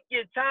 Take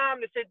your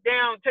time to sit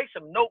down, take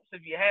some notes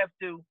if you have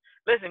to.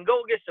 Listen,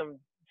 go get some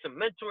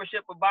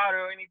mentorship about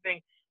it or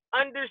anything.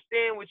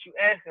 Understand what you're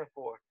asking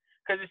for.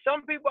 Because there's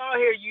some people out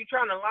here, you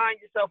trying to line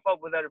yourself up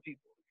with other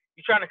people.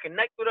 You're trying to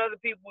connect with other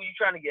people. You're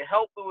trying to get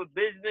help with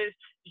business.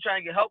 You're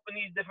trying to get help in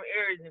these different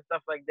areas and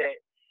stuff like that.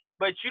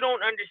 But you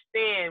don't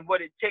understand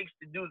what it takes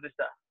to do the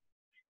stuff.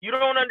 You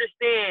don't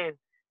understand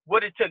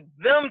what it took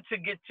them to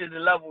get to the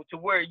level to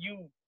where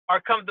you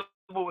are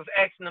comfortable with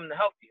asking them to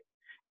help you.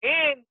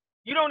 And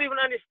you don't even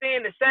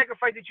understand the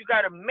sacrifice that you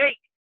got to make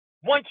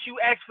once you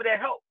ask for that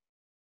help.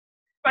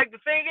 Like the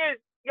thing is,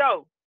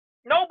 yo,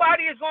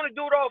 nobody is going to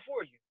do it all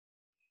for you.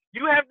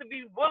 You have to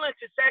be willing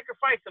to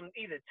sacrifice some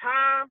either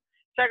time,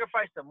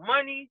 sacrifice some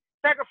money,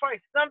 sacrifice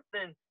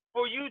something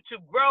for you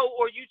to grow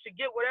or you to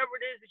get whatever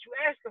it is that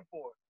you're asking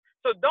for.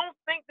 So don't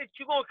think that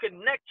you're going to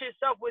connect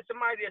yourself with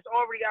somebody that's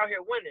already out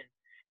here winning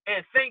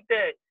and think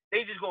that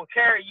they just going to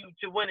carry you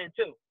to winning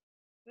too.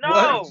 What?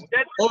 No,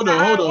 that's Hold not on,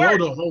 how hold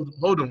it on, hold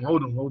works.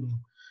 on, hold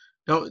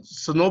on.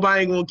 So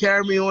nobody ain't gonna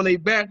carry me on their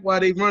back while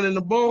they running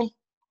the ball?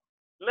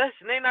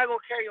 Listen, they're not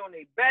gonna carry you on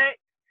their back.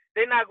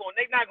 They're not gonna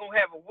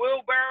have a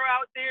wheelbarrow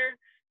out there.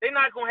 They're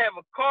not gonna have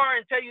a car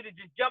and tell you to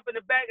just jump in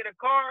the back of the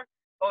car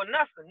or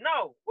nothing.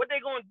 No. What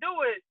they're gonna do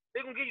is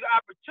they're gonna give you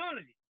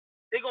opportunity.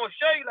 They're gonna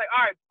show you like,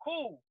 all right,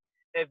 cool.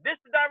 If this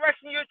is the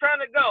direction you're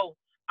trying to go,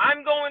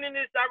 I'm going in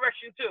this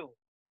direction too.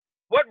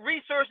 What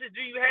resources do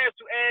you have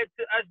to add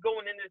to us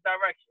going in this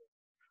direction?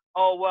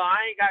 Oh well,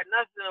 I ain't got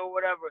nothing or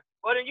whatever.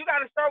 Well then you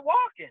gotta start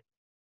walking.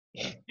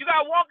 You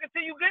gotta walk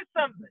until you get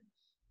something.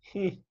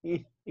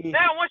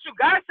 Now, once you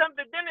got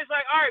something, then it's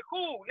like, all right,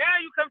 cool. Now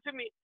you come to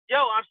me,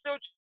 yo, I'm still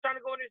trying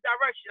to go in this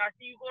direction. I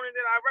see you going in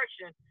that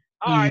direction.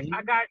 All right,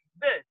 I got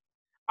this.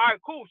 All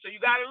right, cool. So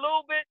you got a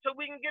little bit, so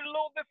we can get a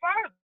little bit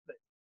farther.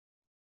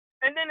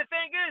 And then the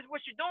thing is,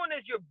 what you're doing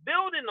is you're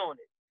building on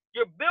it.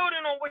 You're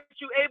building on what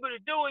you're able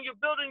to do, and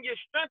you're building your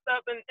strength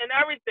up and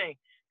everything.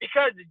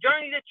 Because the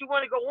journey that you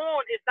want to go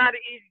on is not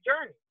an easy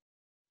journey.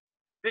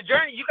 The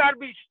journey you gotta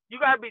be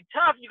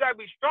tough. You gotta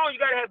be strong.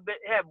 You gotta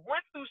have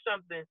went through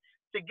something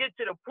to get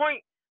to the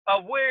point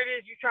of where it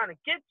is you're trying to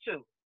get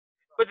to.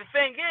 But the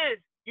thing is,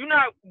 you're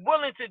not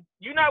willing to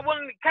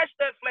catch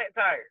that flat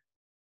tire.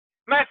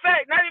 Matter of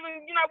fact,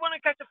 you're not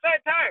willing to catch a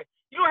flat tire.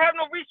 You don't have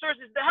no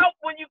resources to help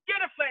when you get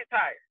a flat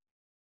tire.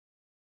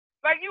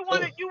 Like you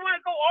wanna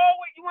go all the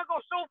way, you wanna go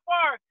so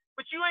far,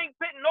 but you ain't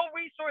putting no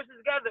resources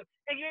together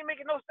and you ain't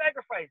making no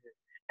sacrifices.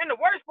 And the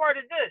worst part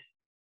is this.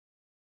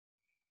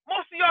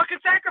 Most of y'all can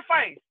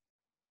sacrifice.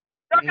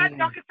 Y'all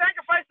can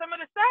sacrifice some of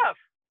the stuff.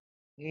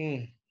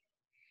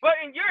 But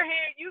in your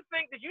head, you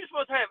think that you're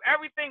supposed to have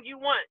everything you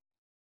want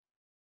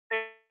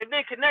and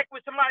then connect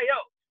with somebody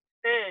else.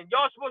 And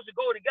y'all supposed to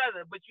go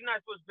together, but you're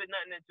not supposed to put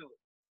nothing into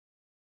it.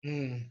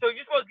 So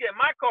you're supposed to get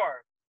my car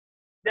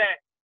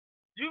that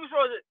we're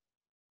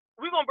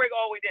going to break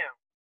all the way down.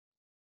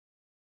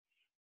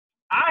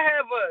 I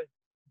have a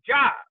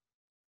job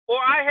or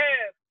I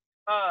have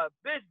a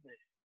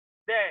business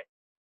that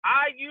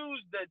I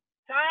use the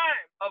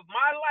time of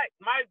my life,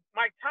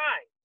 my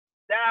time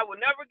that I will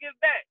never give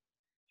back.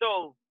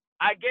 So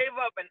I gave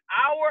up an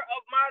hour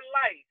of my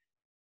life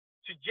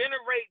to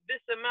generate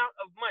this amount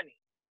of money.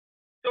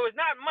 So it's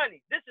not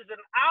money. This is an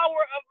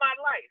hour of my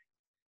life,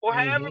 or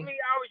however many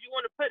hours you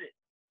want to put it.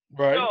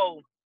 Right.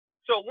 So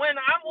when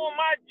I'm on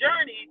my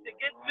journey to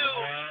get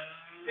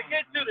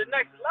to the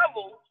next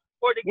level,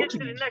 or to get to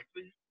the next.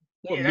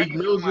 Meek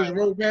Mills just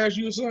rolled past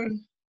you or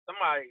something?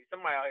 Somebody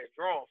out here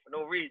drawing for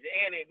no reason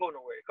and ain't go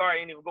nowhere. The car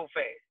ain't even go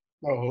fast.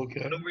 Oh,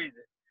 okay. For no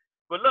reason.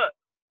 But look,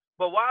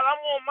 while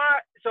I'm on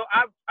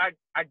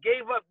I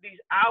gave up these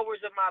hours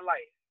of my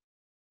life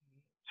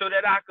so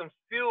that I can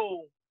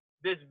fuel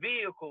this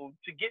vehicle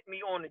to get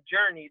me on the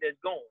journey that's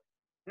going.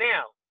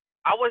 Now,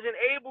 I wasn't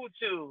able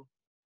to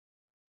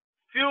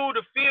fuel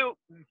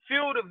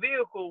the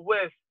vehicle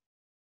with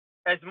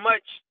as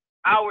much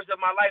hours of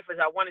my life as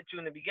I wanted to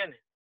in the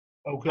beginning.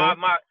 Okay.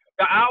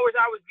 The hours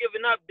I was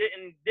giving up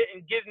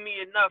didn't give me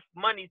enough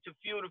money to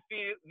fuel the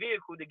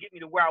vehicle to get me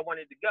to where I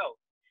wanted to go.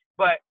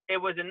 But it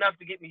was enough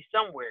to get me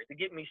somewhere, to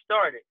get me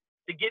started,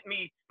 to get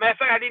me. Matter of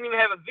fact, I didn't even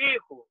have a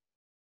vehicle.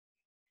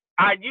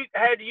 I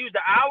had to use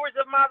the hours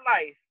of my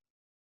life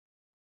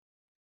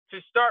to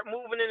start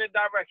moving in a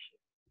direction.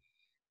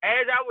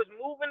 As I was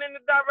moving in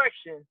the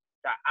direction,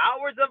 the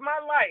hours of my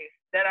life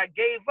that I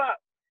gave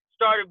up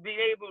started being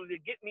able to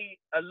get me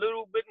a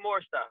little bit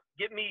more stuff.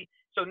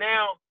 So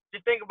now,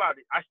 just think about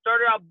it. I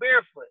started out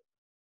barefoot.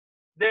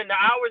 Then the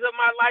hours of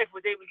my life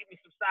was able to get me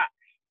some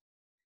socks.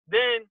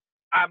 Then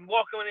I'm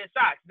walking in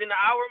socks. Then the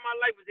hour of my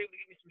life was able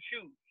to get me some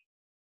shoes.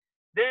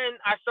 Then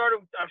I'm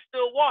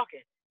still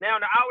walking. Now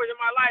the hours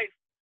of my life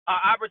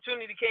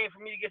opportunity came for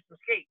me to get some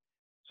skates.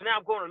 So now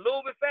I'm going a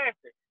little bit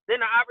faster.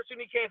 Then the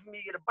opportunity came for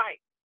me to get a bike.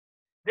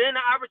 Then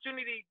the hours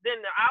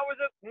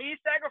of me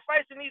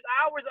sacrificing these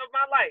hours of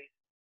my life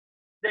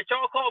that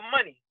y'all call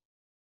money.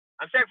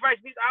 I'm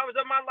sacrificing these hours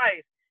of my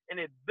life,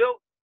 and it built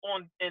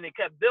on, and it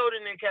kept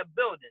building and kept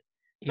building.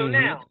 So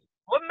now,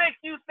 what makes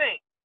you think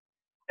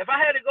if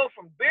I had to go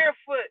from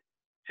barefoot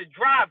to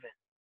driving,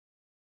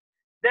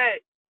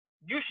 that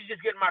you should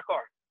just get in my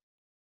car?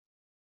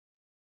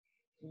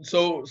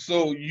 So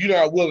you're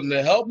not willing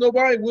to help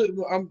nobody?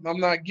 I'm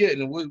not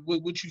getting it.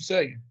 What you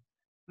saying?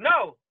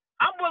 No,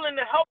 I'm willing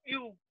to help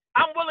you.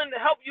 I'm willing to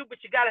help you,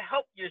 but you gotta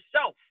help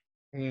yourself.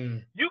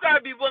 You gotta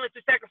be willing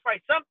to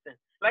sacrifice something.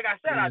 Like I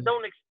said, I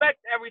don't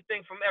expect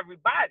everything from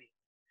everybody.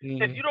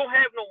 If you don't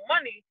have no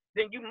money,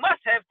 then you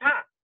must have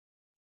time.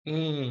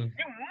 You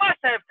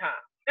must have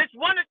time. It's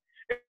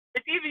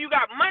it's either you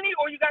got money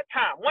or you got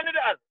time, one or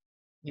the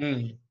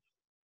other.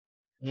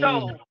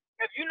 So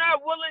if you're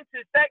not willing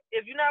to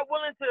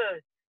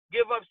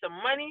give up some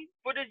money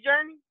for this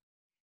journey,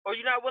 or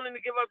you're not willing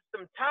to give up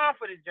some time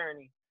for this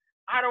journey,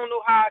 I don't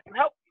know how I can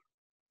help you.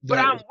 But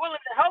I'm willing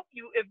to help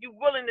you if you're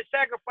willing to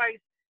sacrifice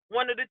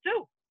one of the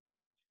two.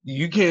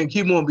 You can't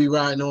keep on be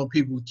riding on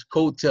people's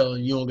coattail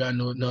and you don't got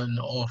nothing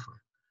to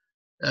offer.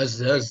 That's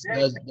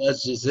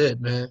just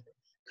it, man.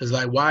 Cause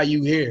like, why are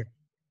you here?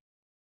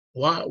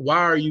 Why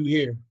are you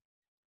here?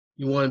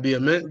 You want to be a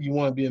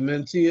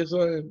mentee or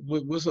something?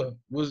 What's up?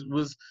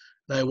 What's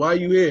like? Why are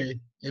you here?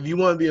 If you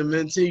want to be a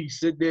mentee,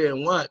 sit there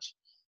and watch.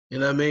 You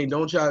know what I mean?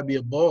 Don't try to be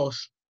a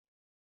boss.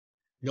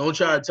 Don't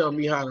try to tell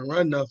me how to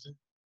run nothing.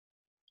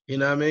 You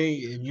know what I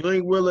mean? If you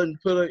ain't willing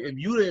to if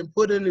you didn't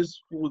put in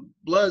this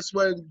blood,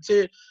 sweat, and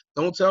tears,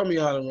 don't tell me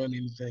how to run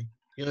anything.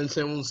 You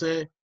understand what I'm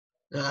saying?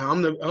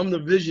 I'm the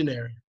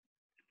visionary.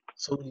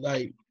 So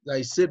like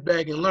sit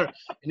back and learn.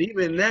 And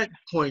even at that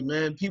point,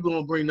 man, people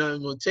don't bring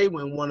nothing to the table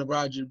and want to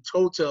ride your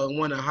coattail and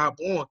want to hop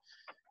on.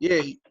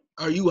 Yeah,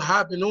 are you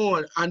hopping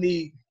on?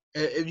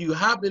 If you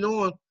hopping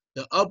on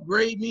to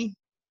upgrade me,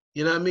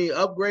 you know what I mean?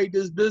 Upgrade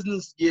this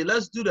business. Yeah,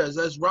 let's do that.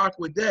 Let's rock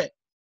with that.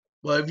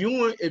 But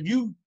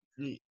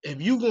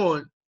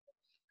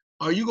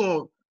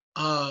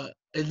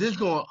is this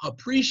going to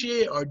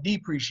appreciate or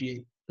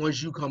depreciate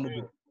once you come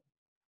aboard?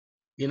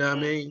 You know what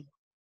I mean?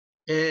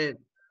 And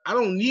I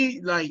don't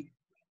need, like,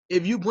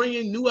 if you bring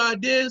in new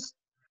ideas,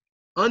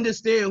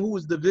 understand who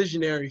is the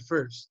visionary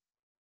first.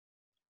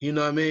 You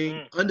know what I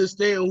mean?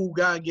 Understand who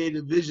God gave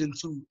the vision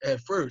to at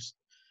first.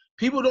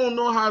 People don't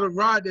know how to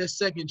ride their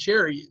second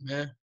chariot,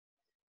 man.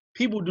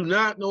 People do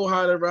not know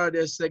how to ride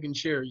their second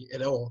chariot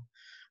at all.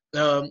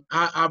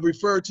 I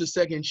refer to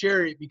Second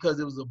Chariot because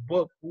it was a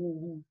book.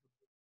 Well,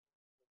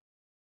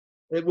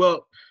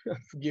 I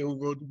forget who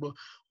wrote the book,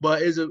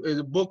 but it's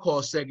a book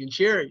called Second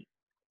Chariot.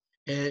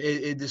 And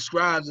it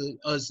describes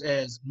us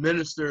as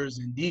ministers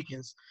and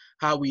deacons,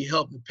 how we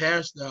help the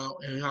pastor out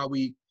and how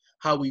we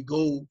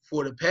go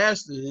for the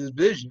pastor, his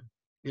vision.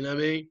 You know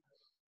what I mean?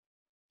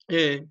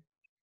 And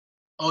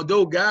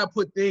although God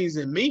put things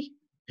in me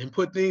and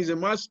put things in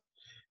my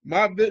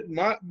belly,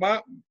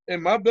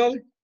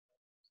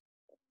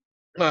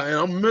 and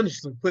I'm a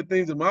minister, put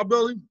things in my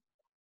belly,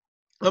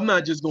 I'm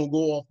not just gonna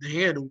go off the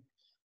handle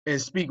and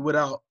speak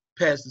without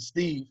Pastor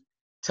Steve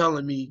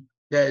telling me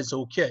that it's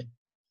okay.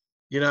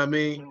 You know what I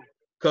mean?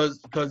 Because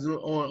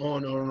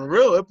on the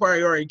real, it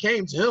probably already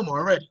came to him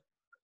already.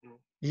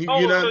 You know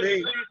what I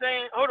mean?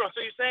 So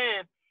you're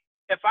saying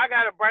if I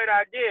got a bright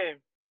idea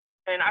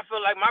and I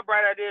feel like my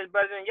bright idea is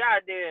better than your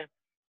idea,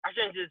 I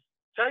shouldn't just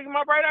tell you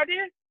my bright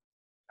idea?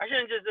 I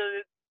shouldn't just,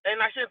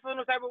 and I shouldn't feel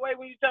no type of way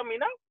when you tell me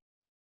no?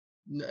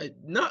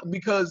 Not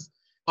because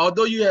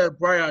although you have a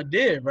bright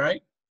idea,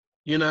 right?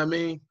 You know what I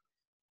mean?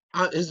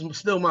 It's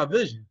still my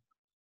vision.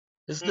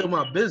 It's still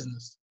my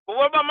business. But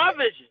what about my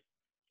vision?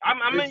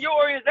 I'm in your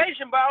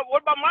organization, but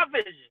what about my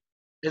vision?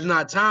 It's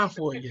not time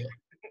for it yet.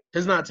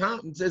 It's not time.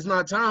 It's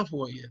not time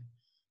for it yet.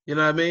 You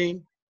know what I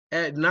mean?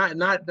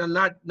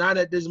 Not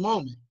at this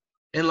moment.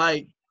 And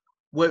like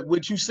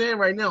what you saying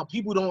right now,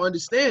 people don't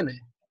understand that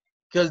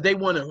because they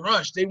want to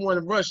rush. They want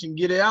to rush and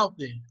get it out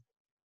there.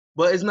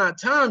 But it's not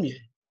time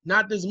yet.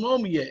 Not this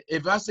moment yet.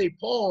 If I say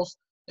pause,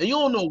 and you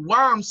don't know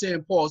why I'm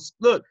saying pause.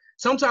 Look,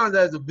 sometimes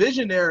as a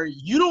visionary,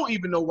 you don't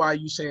even know why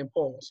you're saying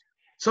pause.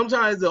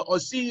 Sometimes as a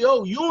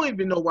CEO, you don't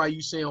even know why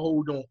you're saying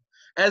hold on.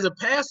 As a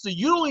pastor,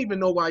 you don't even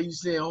know why you're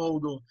saying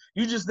hold on.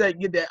 You just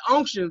get that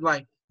unction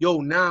like, yo,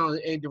 now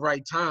ain't the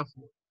right time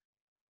for it.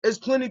 There's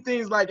plenty of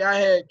things like I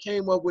had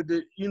came up with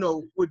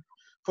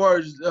far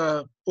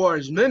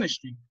as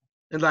ministry.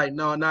 And like,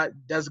 no,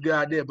 that's a good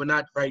idea, but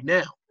not right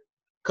now.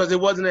 Because it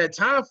wasn't that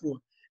time for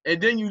it. And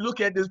then you look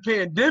at this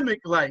pandemic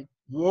like,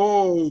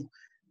 whoa.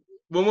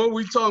 But when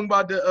we talking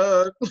about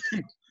the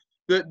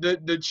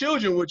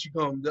children,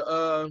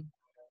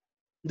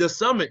 the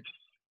summit,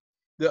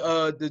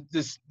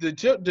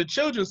 the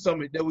children's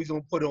summit that we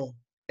gonna put on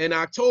in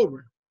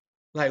October,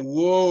 like,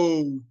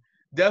 whoa,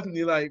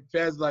 definitely like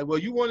fast, like, well,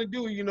 you want to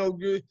do it,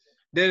 good.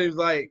 Then it's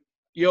like,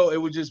 yo, it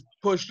was just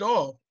pushed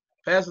off.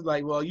 Pastor's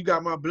like, well, you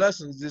got my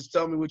blessings. Just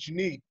tell me what you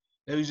need.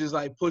 It was just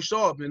like pushed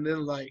off, and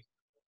then like,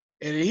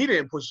 and he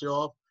didn't push it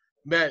off.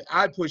 Man,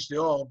 I pushed it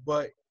off,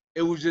 but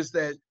it was just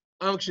that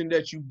unction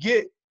that you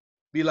get,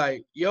 be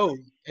like, yo,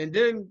 and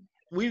then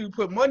we would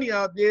put money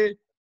out there,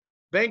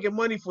 banking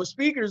money for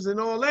speakers and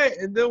all that,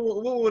 and then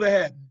what would have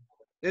happened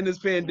in this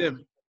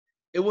pandemic?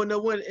 It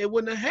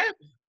wouldn't have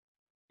happened.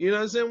 You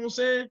know what I'm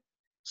saying?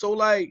 So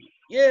like,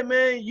 yeah,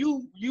 man,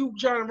 you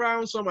trying to ride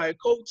on somebody's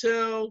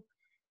coattail,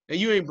 and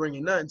you ain't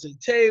bringing nothing to the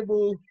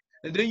table,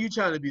 and then you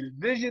trying to be the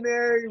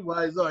visionary.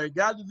 Why he's already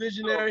got the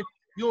visionary?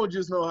 You don't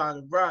just know how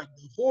to ride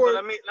the horse.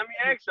 Let me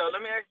ask though.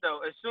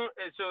 As soon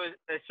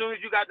as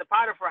you got the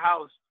Potiphar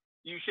house,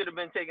 you should have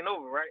been taken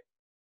over, right?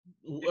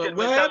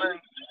 What happened?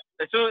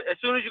 As soon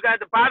as you got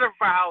the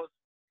Potiphar house,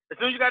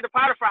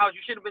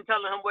 you should have been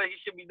telling him what he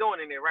should be doing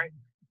in there, right?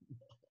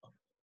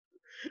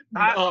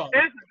 No.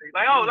 Instantly,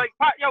 like, oh, like,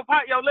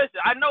 yo,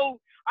 listen, I know,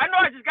 I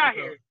just got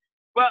here,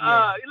 but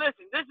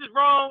listen, this is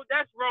wrong,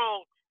 that's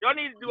wrong. Y'all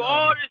need to do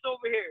all this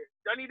over here.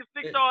 Y'all need to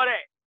fix all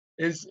that.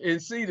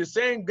 And see, the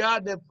same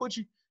God that put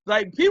you,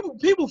 like,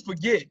 people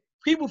forget.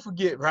 People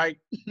forget, right?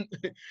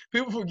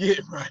 People forget,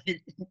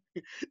 right?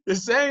 The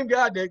same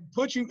God that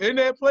put you in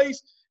that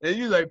place, and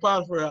you like,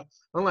 Potiphar.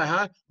 I'm like,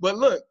 huh? But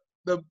look,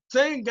 the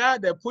same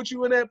God that put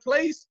you in that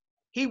place,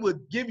 he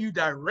would give you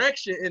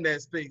direction in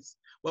that space.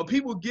 But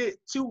people get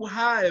too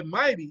high and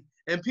mighty,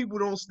 and people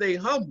don't stay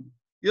humble.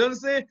 You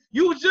understand?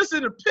 You was just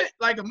in a pit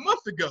like a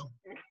month ago.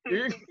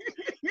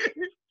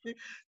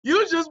 You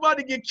was just about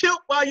to get killed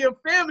by your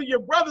family. Your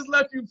brothers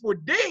left you for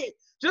dead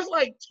just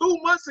like 2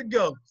 months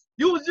ago.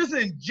 You was just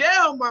in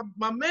jail,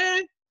 my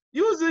man.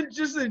 You was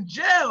just in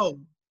jail.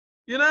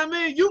 You know what I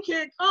mean? You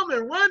can't come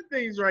and run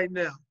things right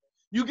now.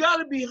 You got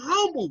to be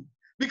humble,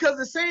 because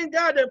the same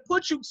God that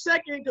put you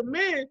second in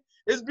command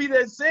is be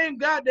that same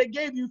God that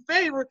gave you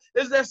favor,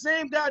 is that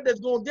same God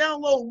that's going to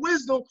download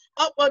wisdom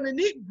up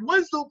underneath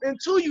wisdom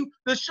into you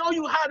to show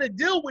you how to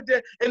deal with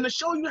that and to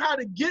show you how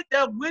to get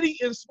that witty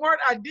and smart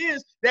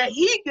ideas that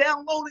he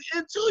downloaded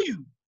into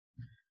you.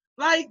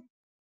 Like,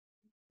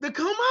 to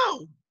come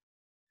out.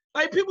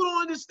 Like, people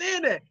don't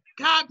understand that.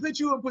 God put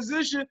you in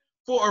position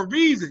for a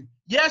reason.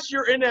 Yes,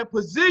 you're in that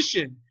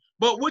position,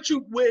 but when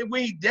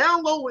he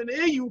download it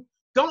in you,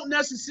 don't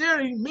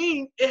necessarily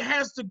mean it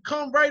has to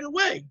come right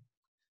away.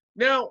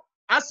 Now,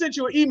 I sent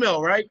you an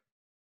email, right?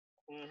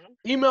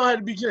 Mm-hmm. Email had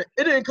to be sent.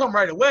 It didn't come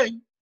right away.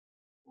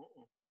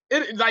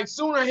 It, like,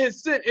 soon I hit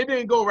send, it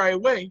didn't go right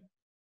away.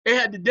 It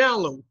had to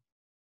download.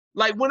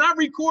 Like, when I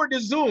record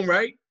this Zoom,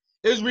 right,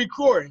 it's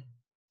recording.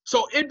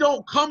 So it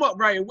don't come up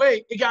right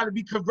away. It got to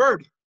be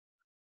converted.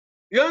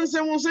 You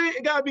understand what I'm saying?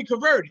 It got to be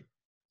converted.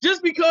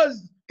 Just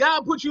because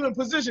God put you in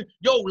position,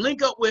 yo,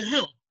 link up with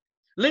him.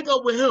 Link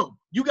up with him.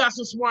 You got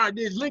some smart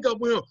ideas. Link up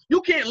with him.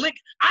 You can't link.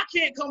 I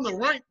can't come to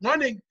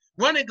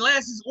running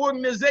glasses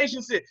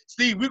organization say,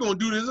 Steve, we're going to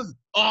do this.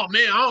 Oh,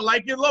 man, I don't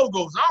like your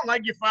logos. I don't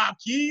like your 5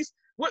 keys.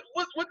 What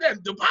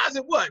that?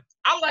 Deposit what?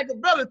 I like a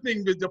better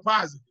thing than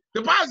deposit.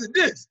 Deposit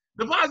this.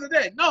 Deposit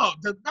that. No,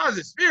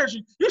 deposit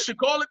spiritual. You should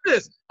call it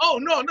this. Oh,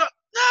 no.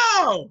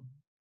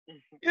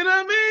 You know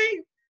what I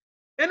mean?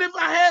 And if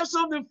I have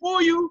something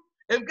for you,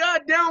 if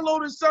God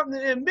downloaded something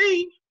in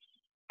me,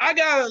 I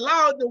got to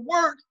allow it to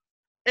work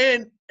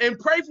and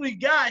prayerfully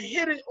God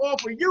hit it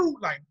off of you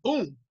like,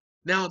 boom.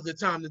 Now is the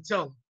time to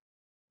tell him.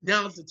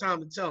 Now is the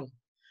time to tell him.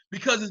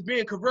 Because it's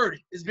being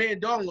converted. It's being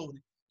downloaded.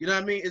 You know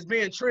what I mean? It's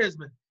being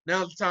transmitted.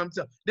 Now is the time to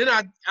tell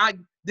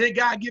him. Then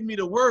God give me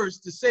the words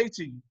to say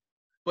to you.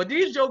 But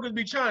these jokers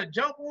be trying to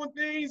jump on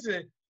things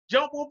and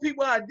jump on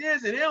people's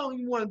ideas, and they don't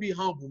even want to be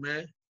humble,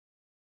 man.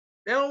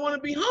 They don't want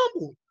to be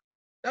humble.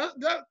 I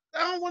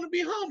don't want to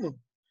be humble.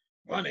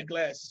 Running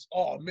glasses.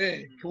 Oh,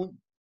 man.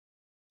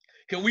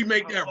 Can we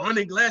make that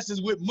running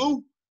glasses with Moo?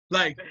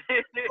 Like,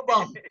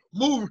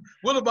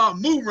 what about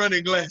Moo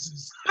running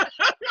glasses?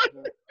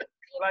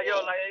 Like, yo,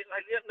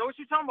 know what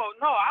you talking about?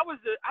 No, I was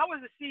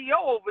the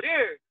CEO over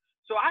there,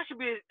 so I should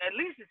be at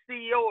least a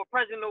CEO or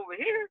president over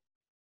here.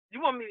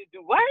 You want me to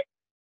do what?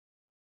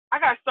 I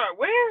gotta start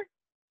where?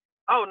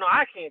 Oh no,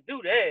 I can't do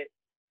that.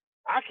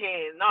 I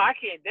can't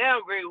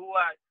downgrade who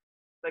I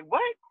like.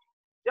 What?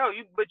 Yo,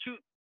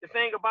 the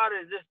thing about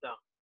it is this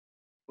though.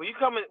 When you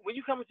come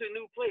into a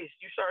new place,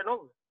 you starting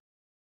over.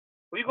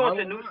 When you go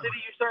into a new city,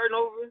 you starting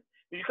over.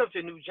 When you come to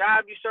a new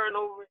job, you starting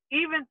over.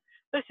 Even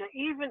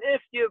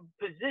if your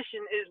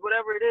position is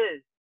whatever it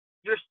is,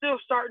 you're still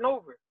starting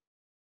over.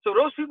 So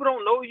those people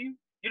don't know you.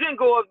 You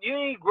didn't grow up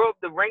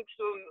the ranks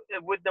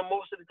with them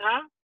most of the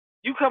time.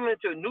 You coming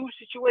into a new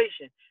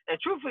situation, and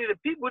truthfully, the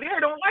people there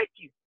don't like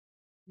you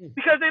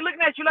because they're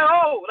looking at you like,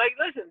 oh, like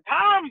listen,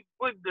 Tom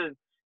was the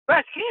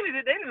best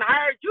candidate. They didn't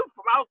hire you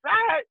from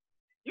outside.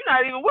 You're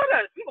not even with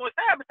us. We're gonna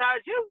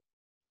sabotage you.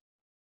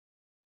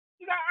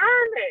 You gotta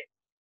earn that.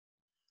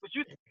 But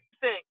you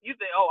think,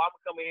 oh, I'm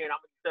gonna come in here and I'm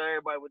gonna tell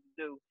everybody what to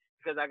do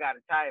because I got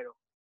a title,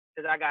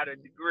 because I got a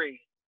degree,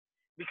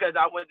 because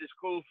I went to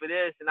school for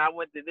this and I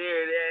went to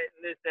there, that,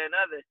 and this, that, and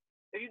other.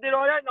 If you did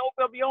all that, no,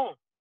 open up your own.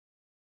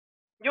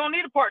 You don't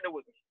need a partner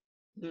with me.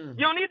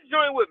 You don't need to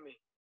join with me.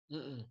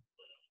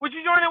 What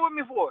you joining with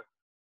me for?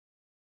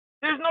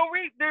 There's no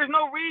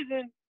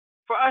reason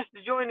for us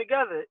to join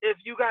together if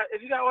you got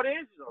all the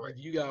answers already.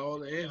 You got all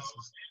the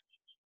answers.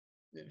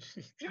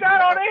 You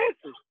got all the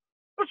answers.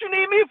 What you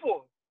need me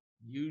for?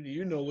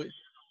 You know it.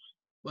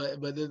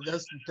 But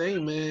that's the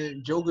thing,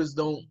 man. Jokers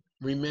don't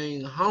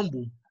remain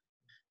humble.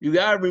 You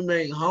gotta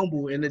remain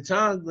humble. And the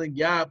times when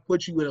God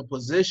put you in a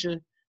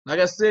position, like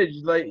I said,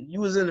 like you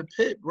was in the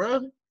pit,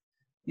 bro.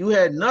 You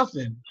had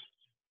nothing.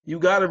 You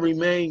gotta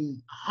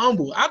remain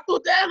humble. I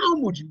thought that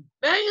humbled you.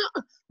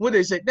 What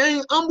they say? They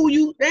ain't humble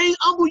you. They ain't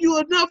humble you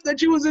enough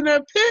that you was in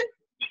that pit.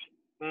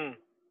 Mm.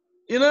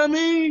 You know what I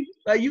mean?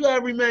 Like you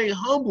gotta remain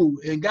humble,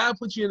 and God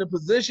put you in a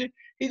position.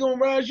 He gonna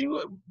raise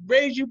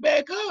you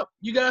back up.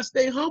 You gotta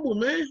stay humble,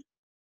 man.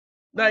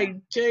 Like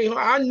Jay,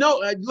 I know.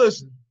 Like,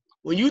 listen,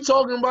 when you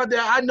talking about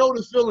that, I know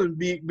the feeling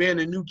being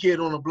a new kid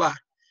on the block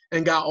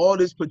and got all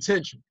this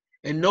potential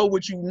and know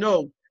what you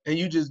know, and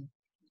you just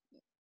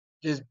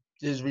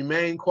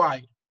remain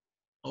quiet.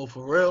 Oh,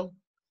 for real?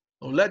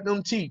 Don't let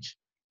them teach.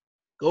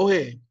 Go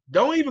ahead.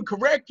 Don't even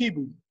correct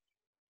people.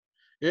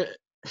 Yeah.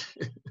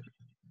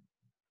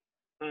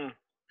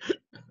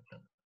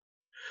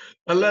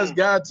 Unless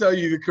God tell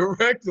you to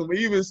correct them,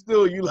 even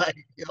still, you like,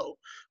 yo,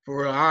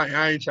 for real,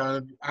 I ain't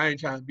trying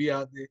to be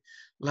out there.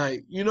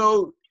 Like, you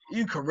know,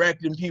 you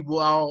correcting people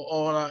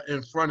all out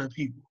in front of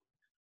people.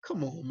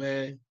 Come on,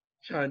 man.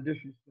 Trying to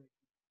disrespect.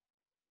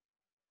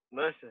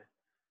 Listen,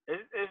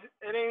 it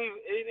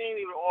ain't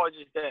even all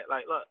just that.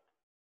 Like, look,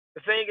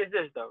 the thing is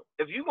this though: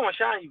 if you gonna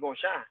shine, you gonna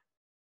shine.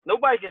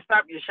 Nobody can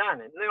stop you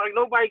shining. Like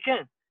nobody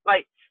can.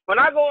 Like when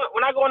I go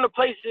into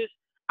places,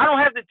 I don't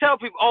have to tell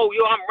people, oh,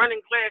 yo, I'm running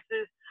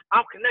classes.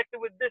 I'm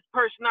connected with this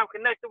person. I'm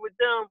connected with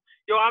them.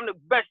 Yo, I'm the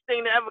best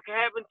thing that ever can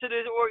happen to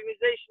this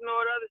organization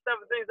or the other stuff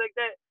and things like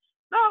that.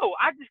 No,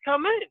 I just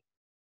come in.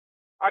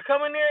 I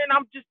come in there and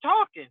I'm just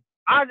talking.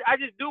 I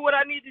just do what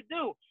I need to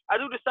do. I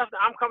do the stuff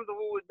that I'm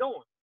comfortable with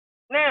doing.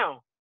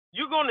 Now,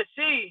 you're gonna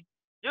see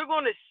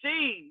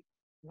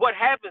what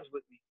happens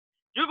with me.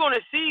 You're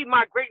gonna see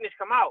my greatness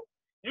come out.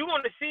 You're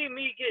gonna see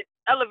me get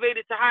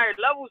elevated to higher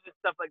levels and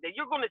stuff like that.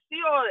 You're gonna see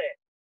all that.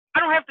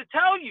 I don't have to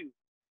tell you.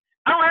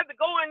 I don't have to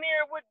go in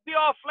there with be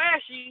all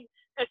flashy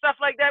and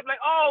stuff like that. Like,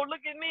 oh,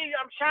 look at me,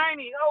 I'm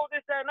shiny. Oh,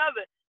 this, that, and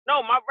other.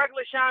 No, my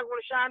regular shine's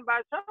gonna shine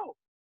by itself.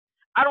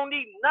 I don't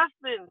need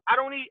nothing. I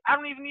don't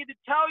even need to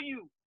tell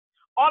you.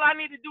 All I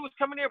need to do is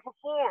come in there and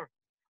perform.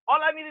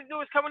 All I need to do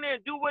is come in there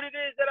and do what it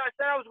is that I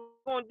said I was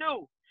going to do.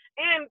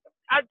 And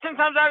 10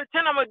 times out of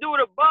 10, I'm going to do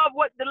it above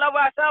what the level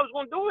I said I was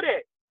going to do it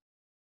at.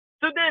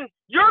 So then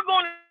you're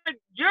going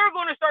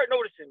to start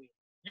noticing me.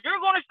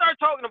 You're going to start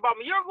talking about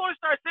me. You're going to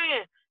start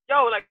saying,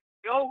 yo,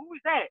 who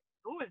is that?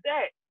 Who is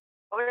that?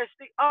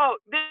 Oh,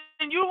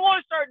 then you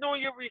want to start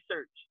doing your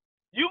research.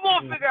 You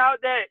want to figure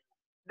out that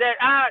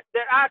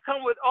I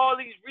come with all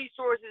these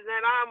resources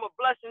and I'm a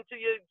blessing to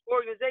your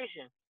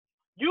organization.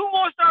 You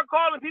want to start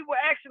calling people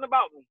asking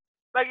about me.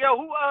 Like,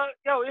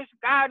 this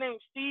guy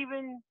named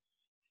Steven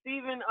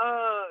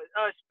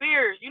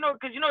Spears,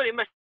 because they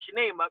messed your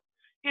name up.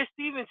 Yeah,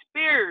 Steven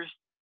Spears.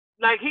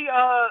 Like he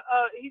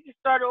just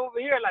started over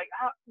here. Like,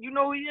 you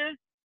know who he is?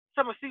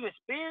 Someone Steven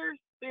Spears?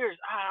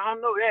 I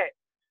don't know that.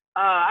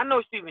 I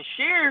know Steven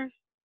Shears.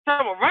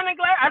 Someone running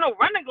glasses. I know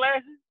running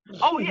glasses.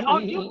 Oh yeah. Oh,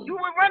 you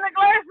with running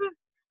glasses?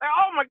 Like,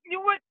 oh my, you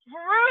with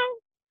for real?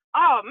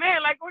 Oh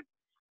man, like what?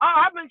 Oh,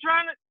 I've been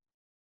trying to.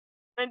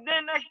 And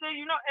then next thing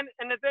you know,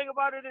 and the thing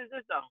about it is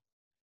this though.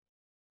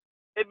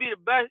 It'd be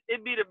the best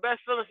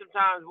feeling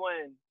sometimes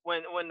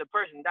when the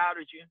person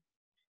doubted you,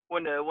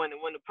 when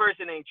the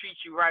person ain't treat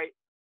you right,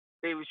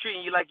 they was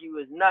treating you like you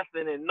was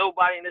nothing and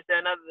nobody and this,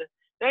 that, and other.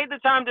 They ain't the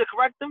time to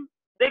correct them.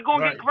 They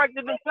gonna get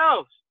corrected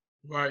themselves.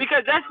 Right.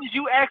 Because that's just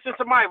you asking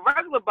somebody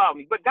regular about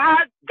me. But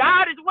God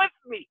is with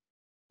me.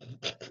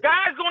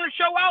 God's gonna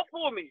show out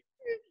for me.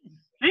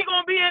 He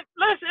gonna be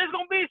it's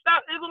gonna be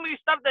stuff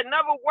that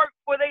never worked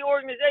for their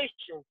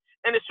organization.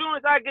 And as soon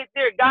as I get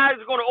there, guys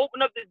are gonna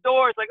open up the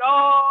door. It's like,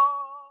 oh,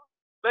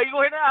 like you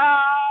gonna hear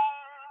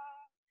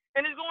that,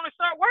 and it's gonna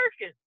start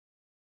working.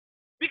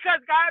 Because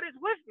God is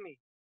with me.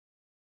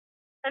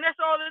 And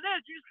that's all it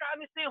is. You just gotta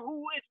understand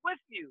who is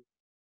with you.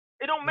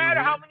 It don't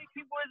matter how many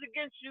people is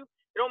against you.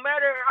 It don't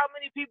matter how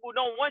many people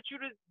don't want you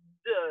to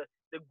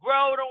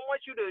grow, don't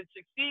want you to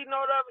succeed and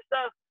all that other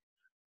stuff.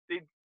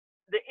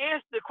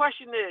 The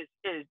question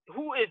is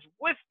who is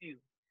with you?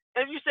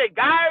 And if you say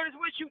God is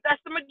with you,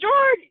 that's the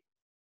majority.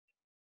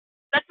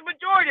 That's the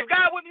majority. If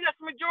God with you, that's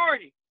the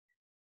majority.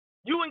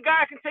 You and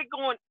God can take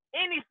on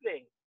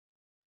anything.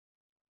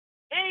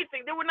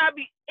 Anything. There would not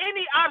be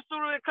any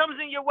obstacle that comes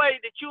in your way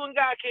that you and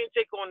God can't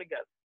take on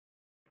together.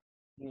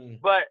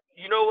 But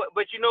you know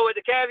what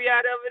the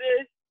caveat of it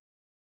is?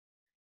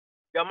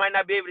 Y'all might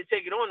not be able to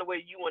take it on the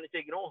way you want to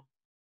take it on.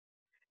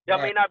 Y'all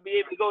may not be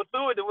able to go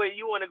through it the way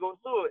you want to go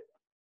through it.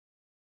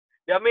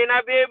 Y'all may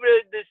not be able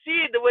to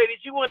see it the way that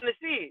you want to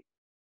see it.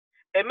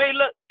 It may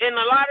look, and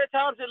a lot of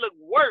times it look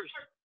worse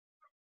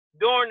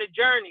during the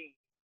journey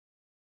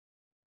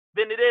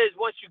than it is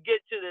once you get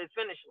to the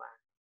finish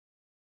line.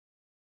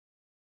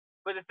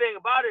 But the thing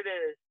about it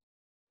is,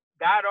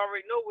 God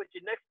already knows what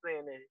your next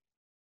plan is.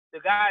 the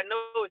guy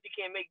knows he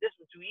can't make this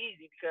one too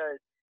easy because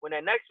when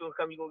that next one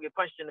comes, you're gonna get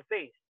punched in the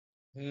face.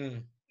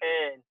 And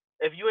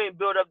if you ain't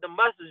built up the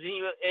muscles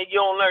and you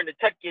don't learn to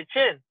tuck your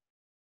chin,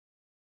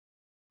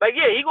 like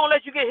yeah, he gonna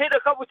let you get hit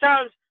a couple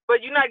times,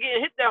 but you're not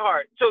getting hit that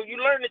hard. So you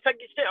learn to tuck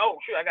your chin. Oh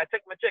shoot, I gotta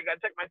tuck my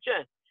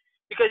chin,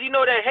 because you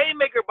know that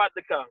haymaker about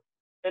to come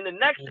in the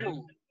next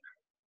move,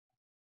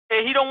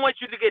 and he don't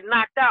want you to get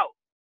knocked out.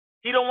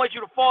 He don't want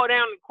you to fall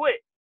down and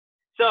quit.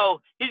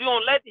 So he's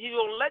gonna let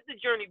the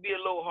journey be a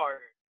little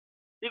harder.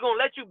 He's gonna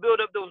let you build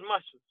up those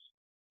muscles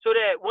so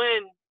that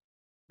when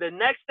the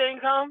next thing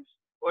comes,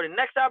 or the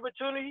next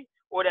opportunity,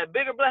 or that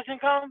bigger blessing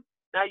comes,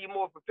 now you're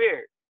more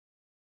prepared.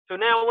 So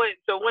now when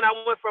I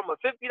went from a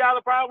 $50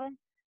 problem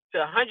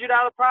to a $100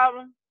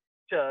 problem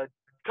to a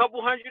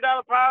couple $100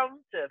 problem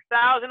to a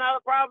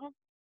 $1,000 problem,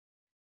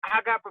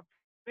 I got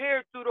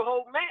prepared through the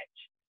whole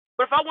match.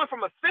 But if I went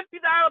from a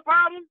 $50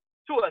 problem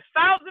to a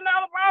 $1,000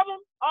 problem,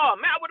 oh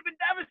man, I would have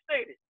been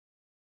devastated.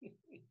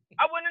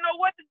 I wouldn't know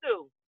what to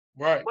do.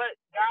 Right. But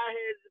God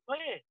has a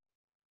plan.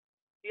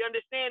 He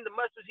understands the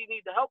muscles he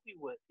needs to help you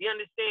with. He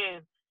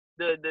understands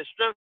the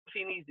strength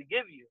he needs to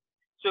give you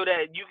so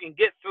that you can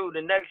get through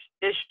the next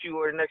issue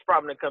or the next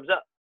problem that comes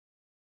up.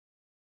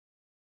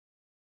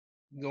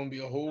 It's gonna be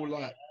a whole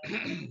lot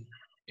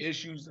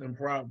issues and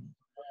problems.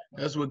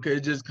 That's what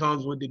it just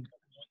comes with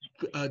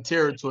the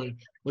territory.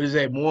 What is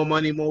that? More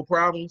money, more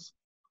problems.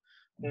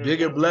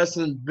 Bigger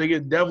blessings,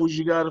 bigger devils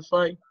you gotta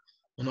fight,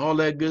 and all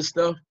that good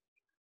stuff.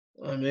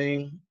 I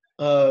mean,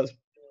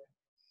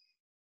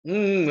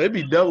 they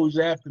be devils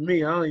after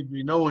me. I don't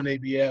even know when they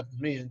be after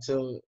me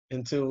until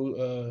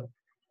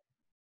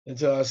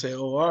I say,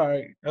 oh, all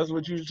right, that's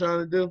what you was trying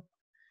to do.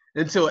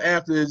 Until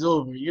after it's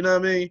over. You know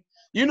what I mean?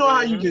 You know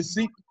how you can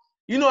see,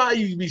 you know how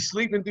you be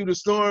sleeping through the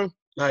storm?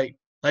 Like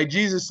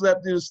Jesus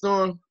slept through the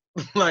storm,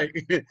 like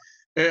and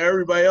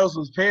everybody else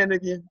was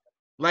panicking.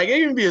 Like it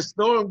even be a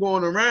storm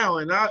going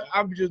around, and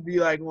I would just be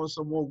like on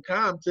some old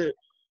calm tip,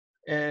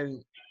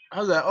 and I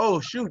was like,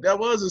 oh shoot, that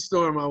was a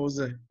storm I was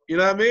in. You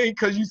know what I mean?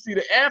 Because you see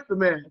the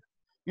aftermath.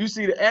 You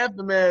see the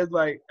aftermath,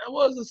 like that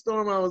was a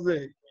storm I was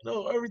in. You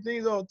know,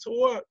 everything's all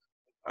tore up.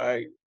 All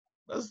right,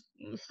 let's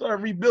start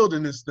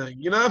rebuilding this thing.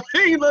 You know what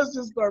I mean? Let's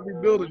just start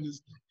rebuilding this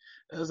thing.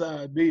 That's how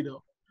it be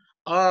though.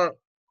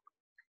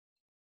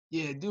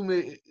 Yeah, do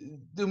me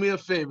a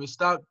favor.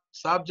 Stop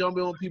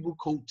jumping on people's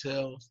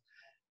coattails,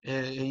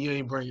 and you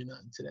ain't bringing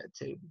nothing to that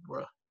table,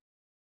 bro.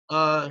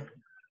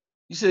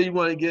 You said you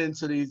want to get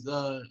into these.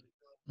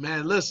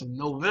 Man, listen,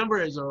 November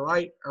is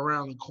right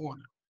around the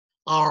corner.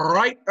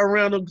 Right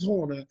around the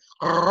corner.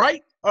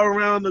 Right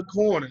around the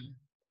corner.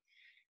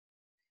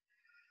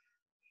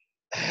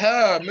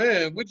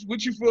 Man,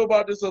 what you feel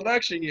about this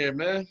election year,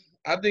 man?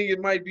 I think it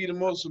might be the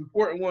most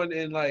important one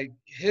in like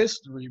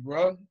history,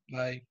 bro.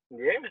 Like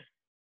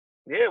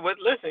yeah. But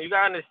listen, you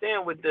gotta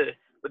understand with the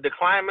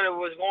climate of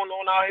what's going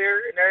on out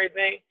here and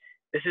everything.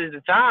 This is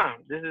the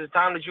time. This is the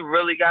time that you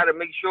really gotta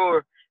make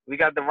sure we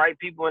got the right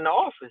people in the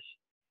office.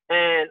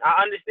 And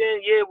I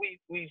understand, yeah,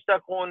 we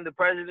stuck on the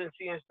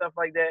presidency and stuff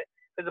like that,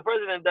 because the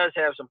president does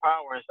have some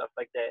power and stuff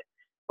like that.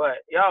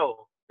 But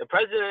yo, the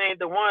president ain't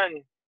the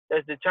one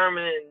that's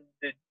determining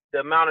the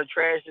amount of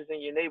trash that's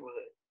in your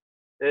neighborhood.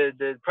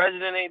 The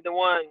president ain't the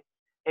one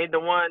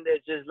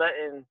that's just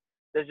letting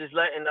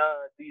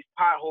these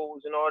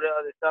potholes and all the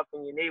other stuff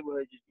in your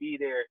neighborhood just be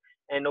there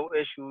and no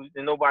issues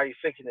and nobody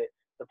fixing it.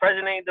 The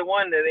president ain't the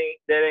one that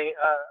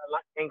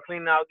ain't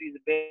cleaning out these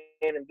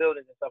abandoned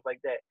buildings and stuff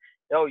like that.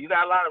 Yo, you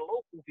got a lot of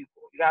local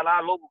people. You got a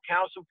lot of local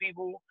council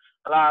people,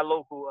 a lot of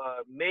local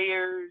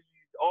mayors,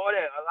 all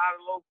that. A lot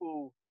of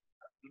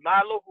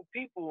local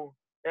people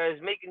that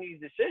is making these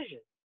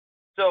decisions.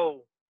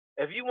 So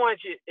if you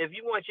want your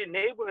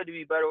neighborhood to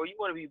be better, or you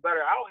want to be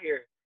better out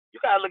here, you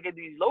gotta look at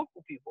these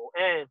local people.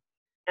 And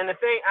the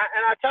thing,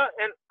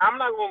 I'm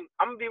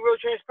gonna be real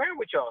transparent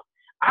with y'all.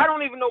 I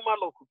don't even know my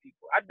local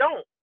people. I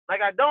don't.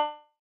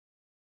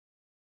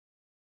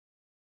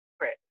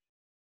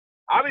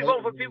 I'll be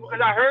voting for people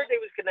because I heard they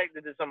was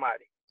connected to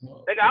somebody.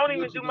 Like I don't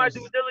even do my due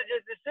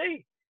diligence to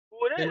see who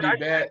it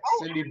is.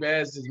 Cindy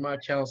Bass is my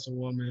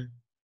councilwoman.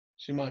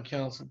 She's my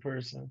council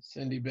person.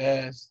 Cindy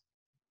Bass.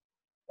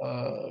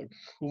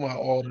 Who my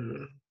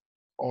auditor?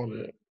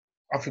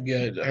 I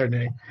forget her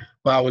name,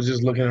 but I was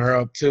just looking her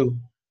up too.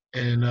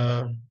 And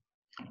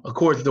of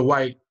course,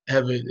 Dwight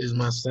Evatt is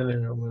my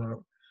senator or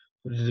whatever,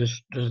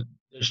 the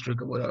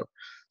district or whatever.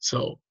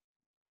 So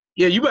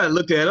yeah, you better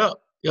look that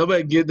up. Y'all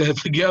better get that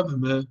together,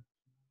 man.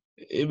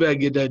 You better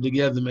get that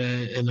together,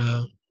 man. And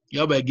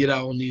y'all better get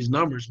out on these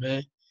numbers,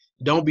 man.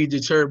 Don't be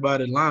deterred by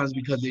the lines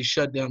because they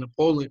shut down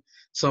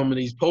some of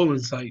these polling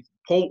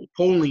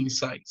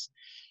sites.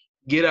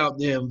 Get out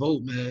there and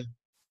vote, man.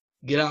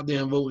 Get out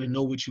there and vote and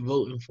know what you're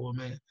voting for,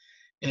 man.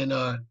 And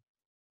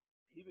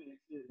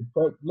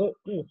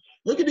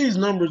look at these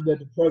numbers that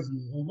the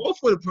president. Vote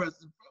for the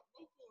president.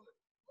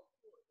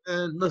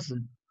 And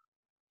listen,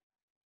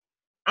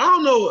 I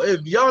don't know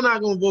if y'all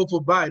not gonna vote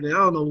for Biden. I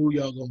don't know who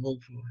y'all gonna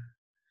vote for.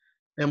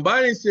 And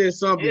Biden said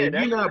something. If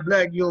you're not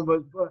black, you don't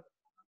vote.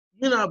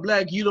 You're not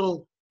black, you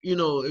don't.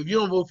 if you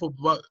don't vote for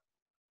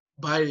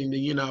Biden, then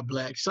you're not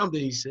black.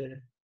 Something he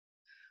said.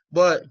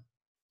 But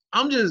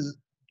I'm just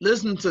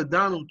listening to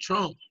Donald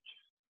Trump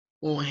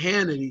on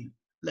Hannity.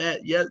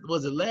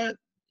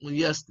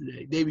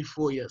 Yesterday, day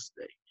before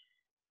yesterday,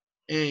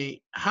 and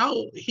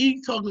how he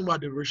talking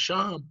about the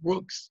Rayshard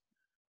Brooks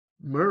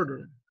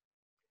murder,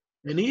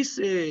 and he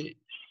said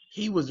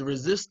he was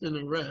resisting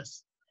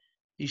arrest.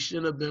 He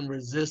shouldn't have been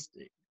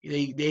resisting.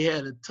 They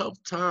had a tough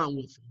time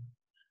with him.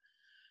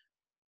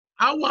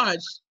 I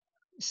watched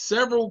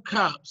several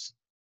cops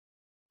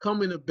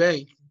come in the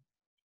bank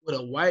with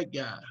a white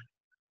guy.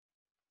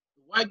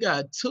 The white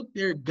guy took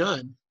their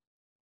gun.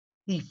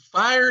 He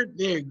fired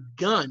their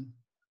gun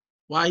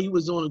while he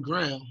was on the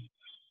ground.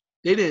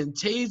 They didn't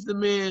tase the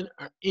man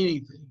or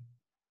anything.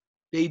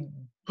 They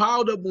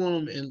piled up on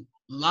him and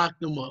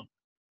locked him up.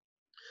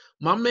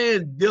 My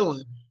man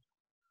Dylan,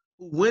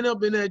 who went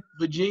up in that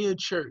Virginia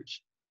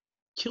church,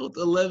 killed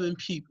 11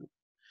 people.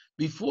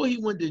 Before he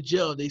went to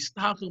jail, they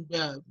stopped him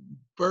by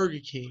Burger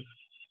King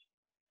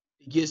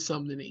to get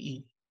something to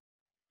eat.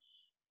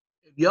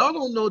 If y'all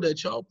don't know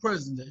that y'all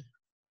president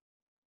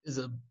is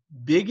a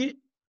bigot,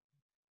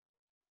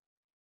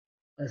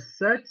 a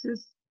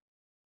sexist,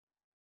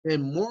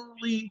 and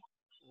morally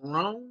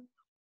wrong,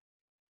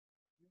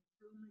 you're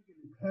still making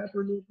a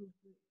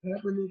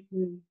Kaepernick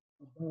thing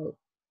about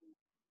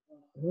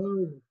her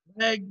and the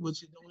flag,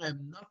 which it don't have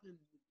nothing to do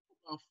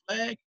about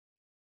flag.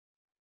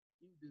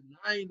 You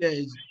denying that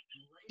it's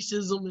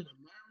racism in America.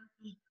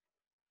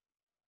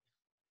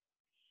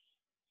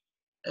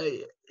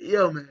 Hey,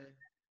 yo, man,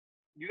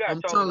 You gotta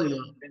I'm talk into telling the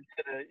you.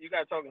 you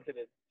gotta talk into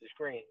the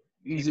screen.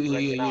 Yeah, Keep yeah,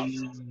 blinking yeah, out.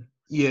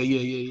 yeah, yeah, yeah,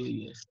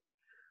 yeah,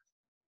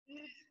 yeah.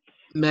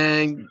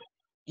 Man,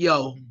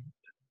 yo,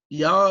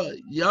 y'all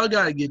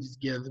gotta get this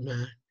together,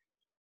 man.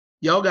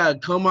 Y'all gotta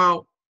come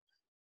out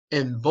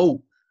and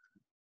vote.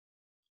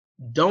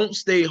 Don't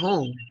stay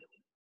home.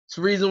 It's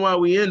the reason why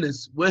we in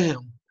this with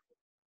him.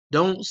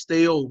 Don't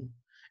stay home.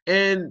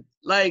 And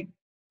like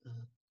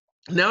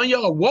now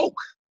y'all woke.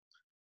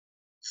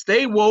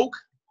 Stay woke.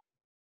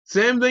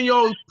 Same thing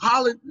y'all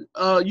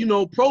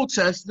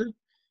protesting.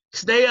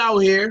 Stay out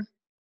here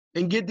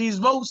and get these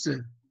votes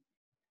in.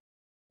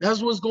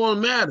 That's what's going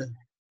to matter.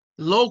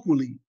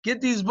 Locally, get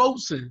these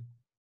votes in.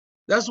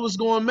 That's what's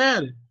going to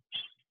matter.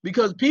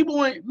 Because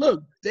people ain't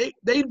look. They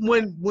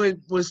when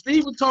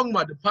Steve was talking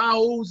about the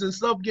potholes and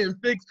stuff getting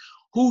fixed,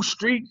 who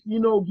street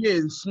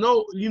getting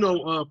snow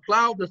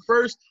plowed the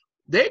first.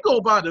 They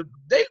go by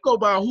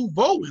who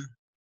voting.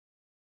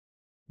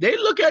 They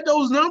look at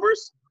those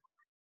numbers.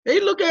 They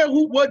look at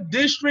what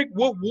district,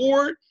 what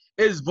ward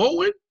is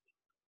voting.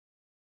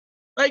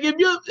 Like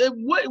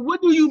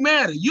what do you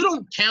matter? You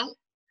don't count.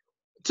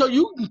 So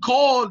you can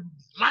call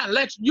my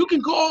election. You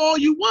can call all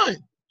you want.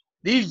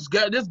 This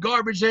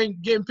garbage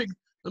ain't getting picked.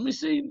 Let me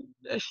see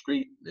that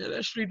street. Yeah,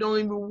 that street don't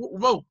even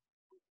vote.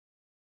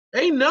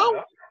 They know.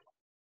 Yeah.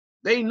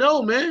 They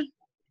know, man.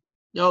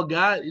 Yo,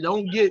 God,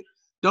 don't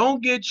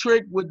get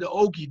tricked with the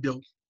okie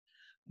doke.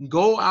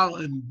 Go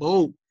out and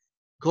vote.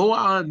 Go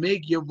out and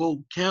make your vote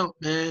count,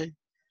 man.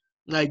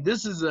 Like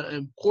this is an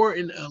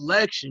important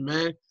election,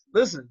 man.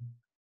 Listen,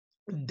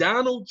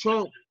 Donald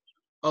Trump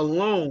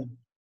alone,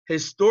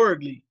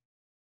 historically,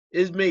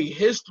 is made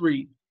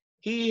history.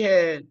 He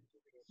had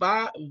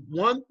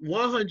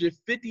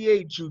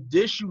 158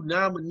 judicial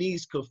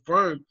nominees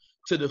confirmed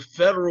to the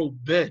federal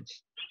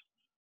bench,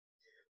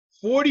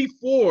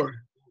 44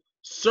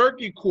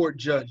 circuit court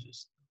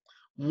judges,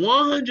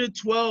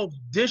 112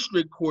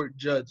 district court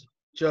judges,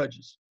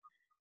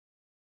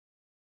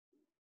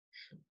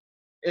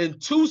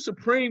 and 2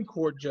 Supreme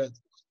Court judges.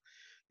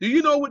 Do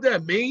you know what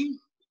that means?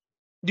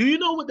 Do you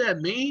know what that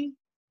means?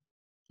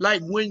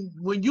 Like when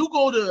you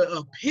go to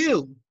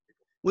appeal,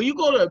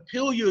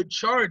 your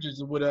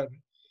charges or whatever,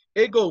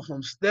 it go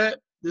from step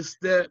to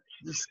step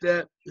to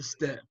step to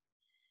step.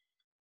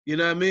 You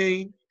know what I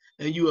mean?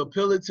 And you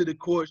appeal it to the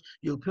courts.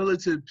 You appeal it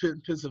to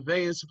the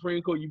Pennsylvania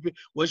Supreme Court.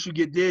 Once you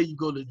get there, you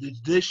go to the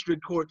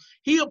district court.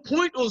 He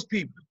appoint those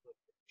people.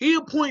 He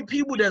appoint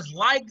people that's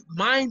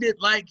like-minded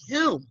like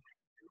him.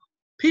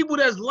 People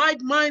that's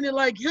like-minded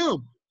like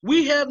him.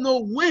 We have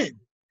no win.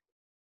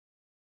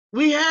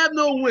 We have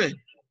no win.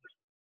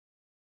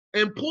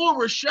 And poor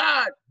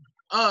Rayshard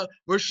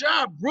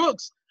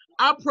Brooks,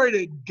 I pray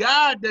to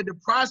God that the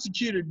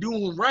prosecutor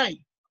doing right,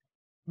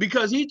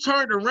 because he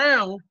turned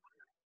around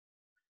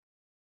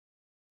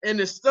and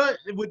the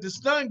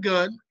stun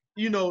gun,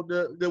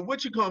 the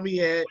what you call me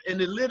had,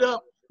 and it lit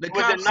up the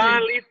with cops. The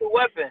non-lethal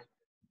weapon.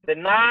 The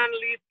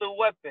non-lethal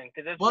weapon,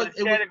 because that's what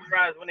it's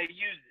categorized when they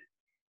use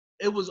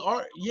it. It was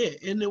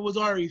and it was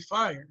already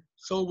fired,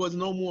 so it was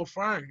no more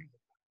firing.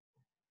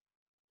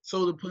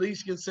 So the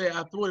police can say,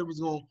 I thought it was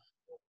going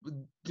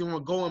to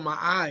go in my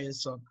eye or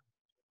something.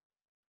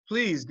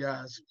 Please,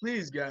 guys,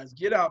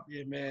 get out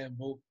there, man,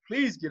 vote.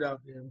 Please get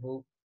out there and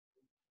vote.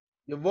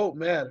 Your vote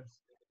matters.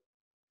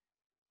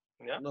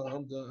 Yeah. No,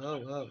 I'm done.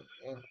 I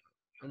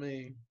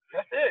mean,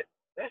 that's it.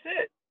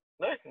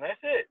 Listen,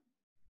 that's it.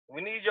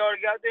 We need y'all to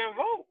get out there and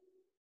vote.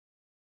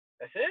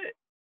 That's it.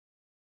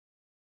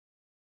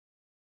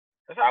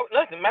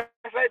 Listen, matter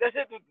of fact, that's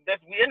it.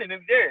 We ended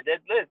it there.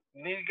 That's listen.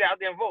 You need to get out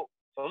there and vote.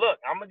 So look,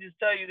 I'm gonna just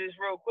tell you this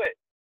real quick.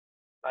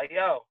 Like,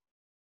 yo,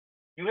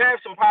 you have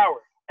some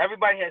power.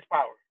 Everybody has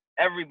power.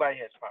 Everybody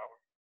has power.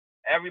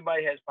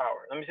 Everybody has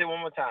power. Let me say it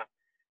one more time.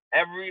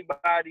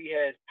 Everybody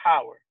has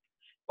power.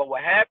 But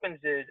what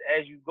happens is,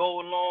 as you go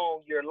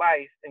along your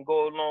life and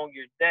go along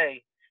your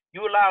day,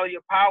 you allow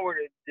your power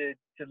to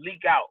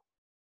leak out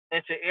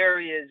into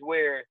areas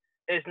where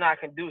it's not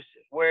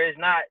conducive, where it's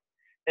not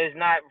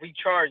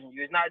recharging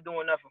you, it's not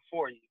doing nothing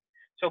for you.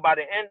 So by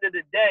the end of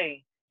the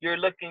day, you're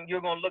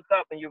gonna look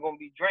up and you're gonna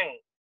be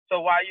drained.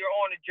 So while you're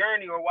on a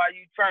journey or while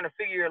you're trying to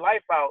figure your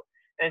life out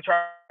and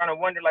trying to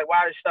wonder like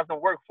why this stuff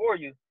don't work for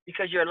you,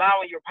 because you're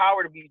allowing your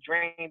power to be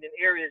drained in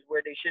areas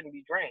where they shouldn't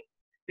be drained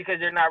because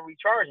they're not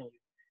recharging you.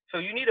 So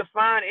you need to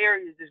find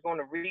areas that's going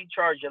to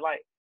recharge your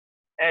life.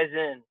 As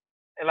in,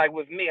 and like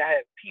with me, I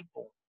have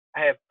people,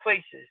 I have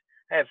places,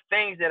 I have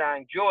things that I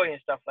enjoy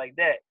and stuff like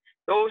that.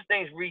 Those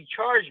things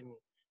recharge me.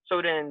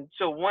 So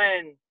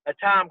when a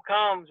time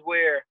comes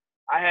where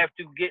I have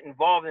to get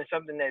involved in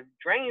something that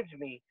drains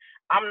me,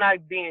 I'm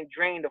not being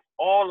drained of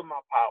all of my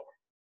power.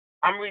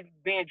 I'm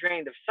being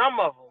drained of some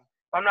of them,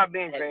 but I'm not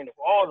being drained of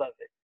all of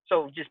it.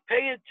 So just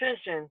pay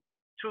attention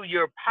to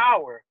your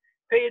power.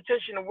 Pay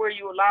attention to where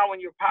you're allowing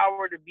your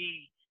power to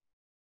be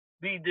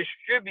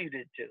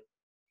distributed to.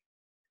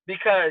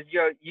 Because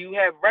you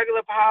have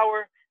regular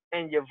power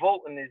and your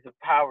voting is the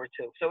power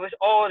too. So it's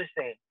all the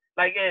same.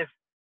 Like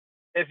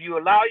if you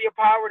allow your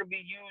power to be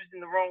used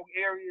in the wrong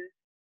areas,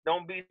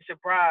 don't be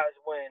surprised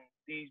when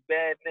these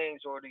bad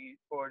things or the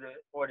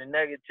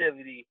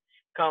negativity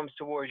comes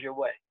towards your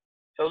way.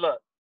 So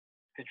look,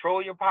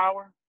 control your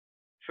power,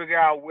 figure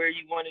out where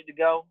you want it to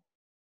go,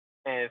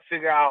 and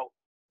figure out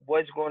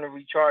what's going to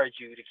recharge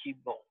you to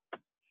keep going.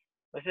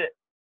 That's it.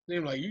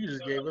 Seems like you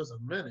just gave us a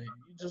minute.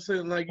 You just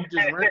seem like you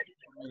just ran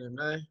for a minute,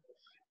 man.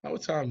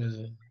 What time is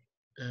it?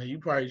 You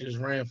probably just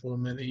ran for a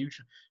minute. You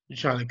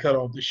trying to cut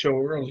off the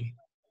show early.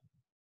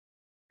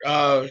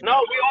 No, we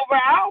over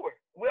an hour.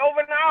 We over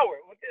an hour.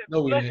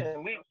 No, we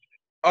didn't.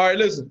 All right,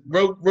 listen,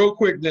 real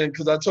quick then,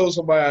 because I told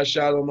somebody I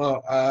shot them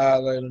out. I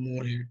highlighted them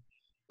on here.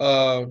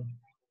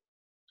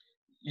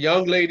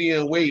 Young lady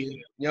in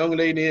waiting.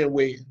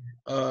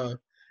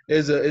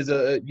 Is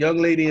a young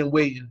lady in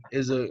waiting.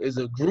 Is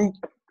a group.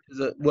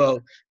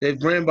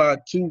 They've ran by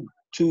two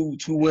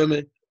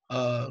women.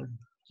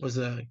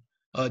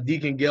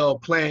 Deacon Gail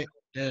Plant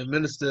and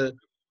Minister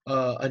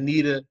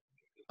Anita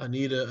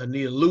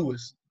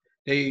Lewis.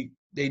 They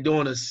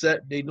doing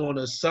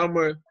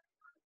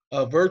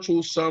a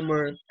virtual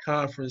summer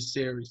conference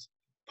series,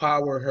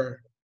 Power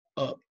Her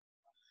Up.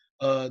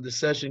 The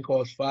session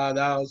costs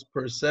 $5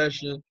 per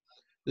session.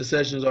 The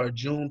sessions are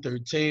June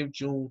 13th,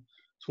 June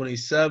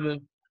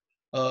 27th,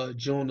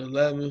 June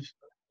 11th.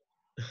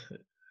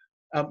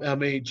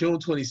 June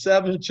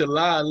 27th,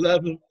 July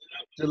 11th,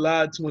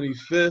 July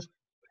 25th,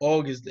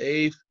 August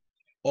 8th,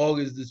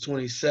 August the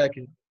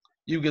 22nd.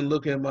 You can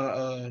look at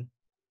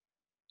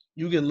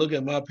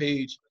my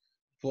page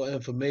for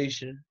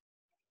information.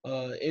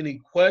 Any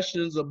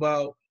questions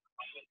about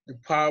the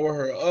Power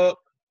Her Up,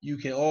 you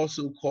can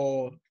also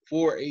call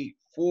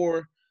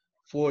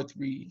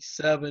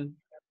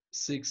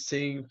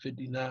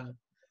 484-437-1659.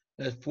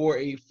 That's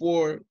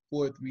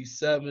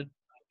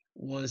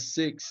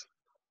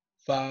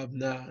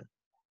 484-437-1659.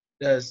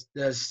 That's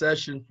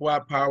session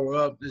 4 Power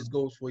Up. This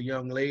goes for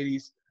young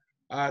ladies.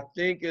 I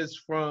think it's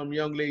from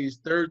young ladies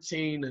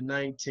 13 to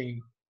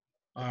 19.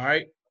 All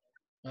right.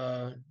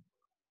 I'll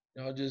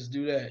just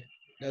do that.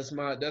 That's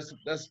my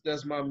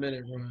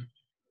minute run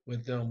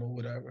with them or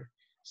whatever.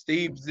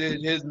 Steve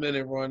did his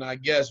minute run, I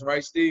guess,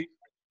 right, Steve?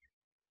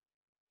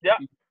 Yeah.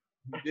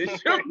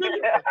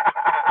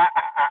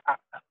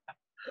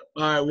 All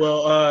right.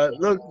 Well,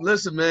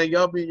 listen, man.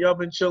 Y'all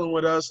been chilling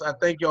with us. I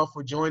thank y'all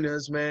for joining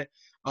us, man.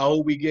 I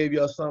hope we gave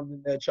y'all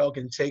something that y'all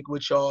can take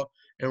with y'all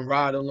and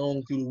ride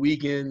along through the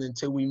weekend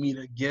until we meet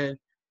again.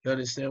 You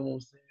understand what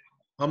I'm saying?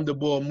 I'm the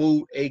boy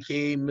Moot,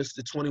 a.k.a.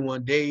 Mr.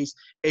 21 Days,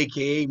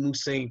 a.k.a.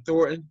 Musain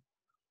Thornton.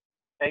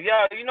 And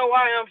y'all, you know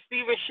why I'm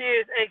Steven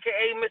Shears,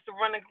 a.k.a. Mr.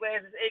 Running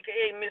Glasses,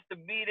 a.k.a. Mr.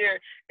 Be There,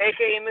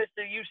 a.k.a.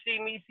 Mr. You See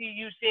Me, See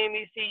You, See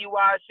Me, See You,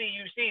 I See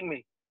You, See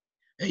Me.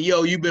 Hey,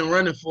 yo, you been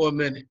running for a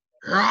minute.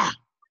 Rah!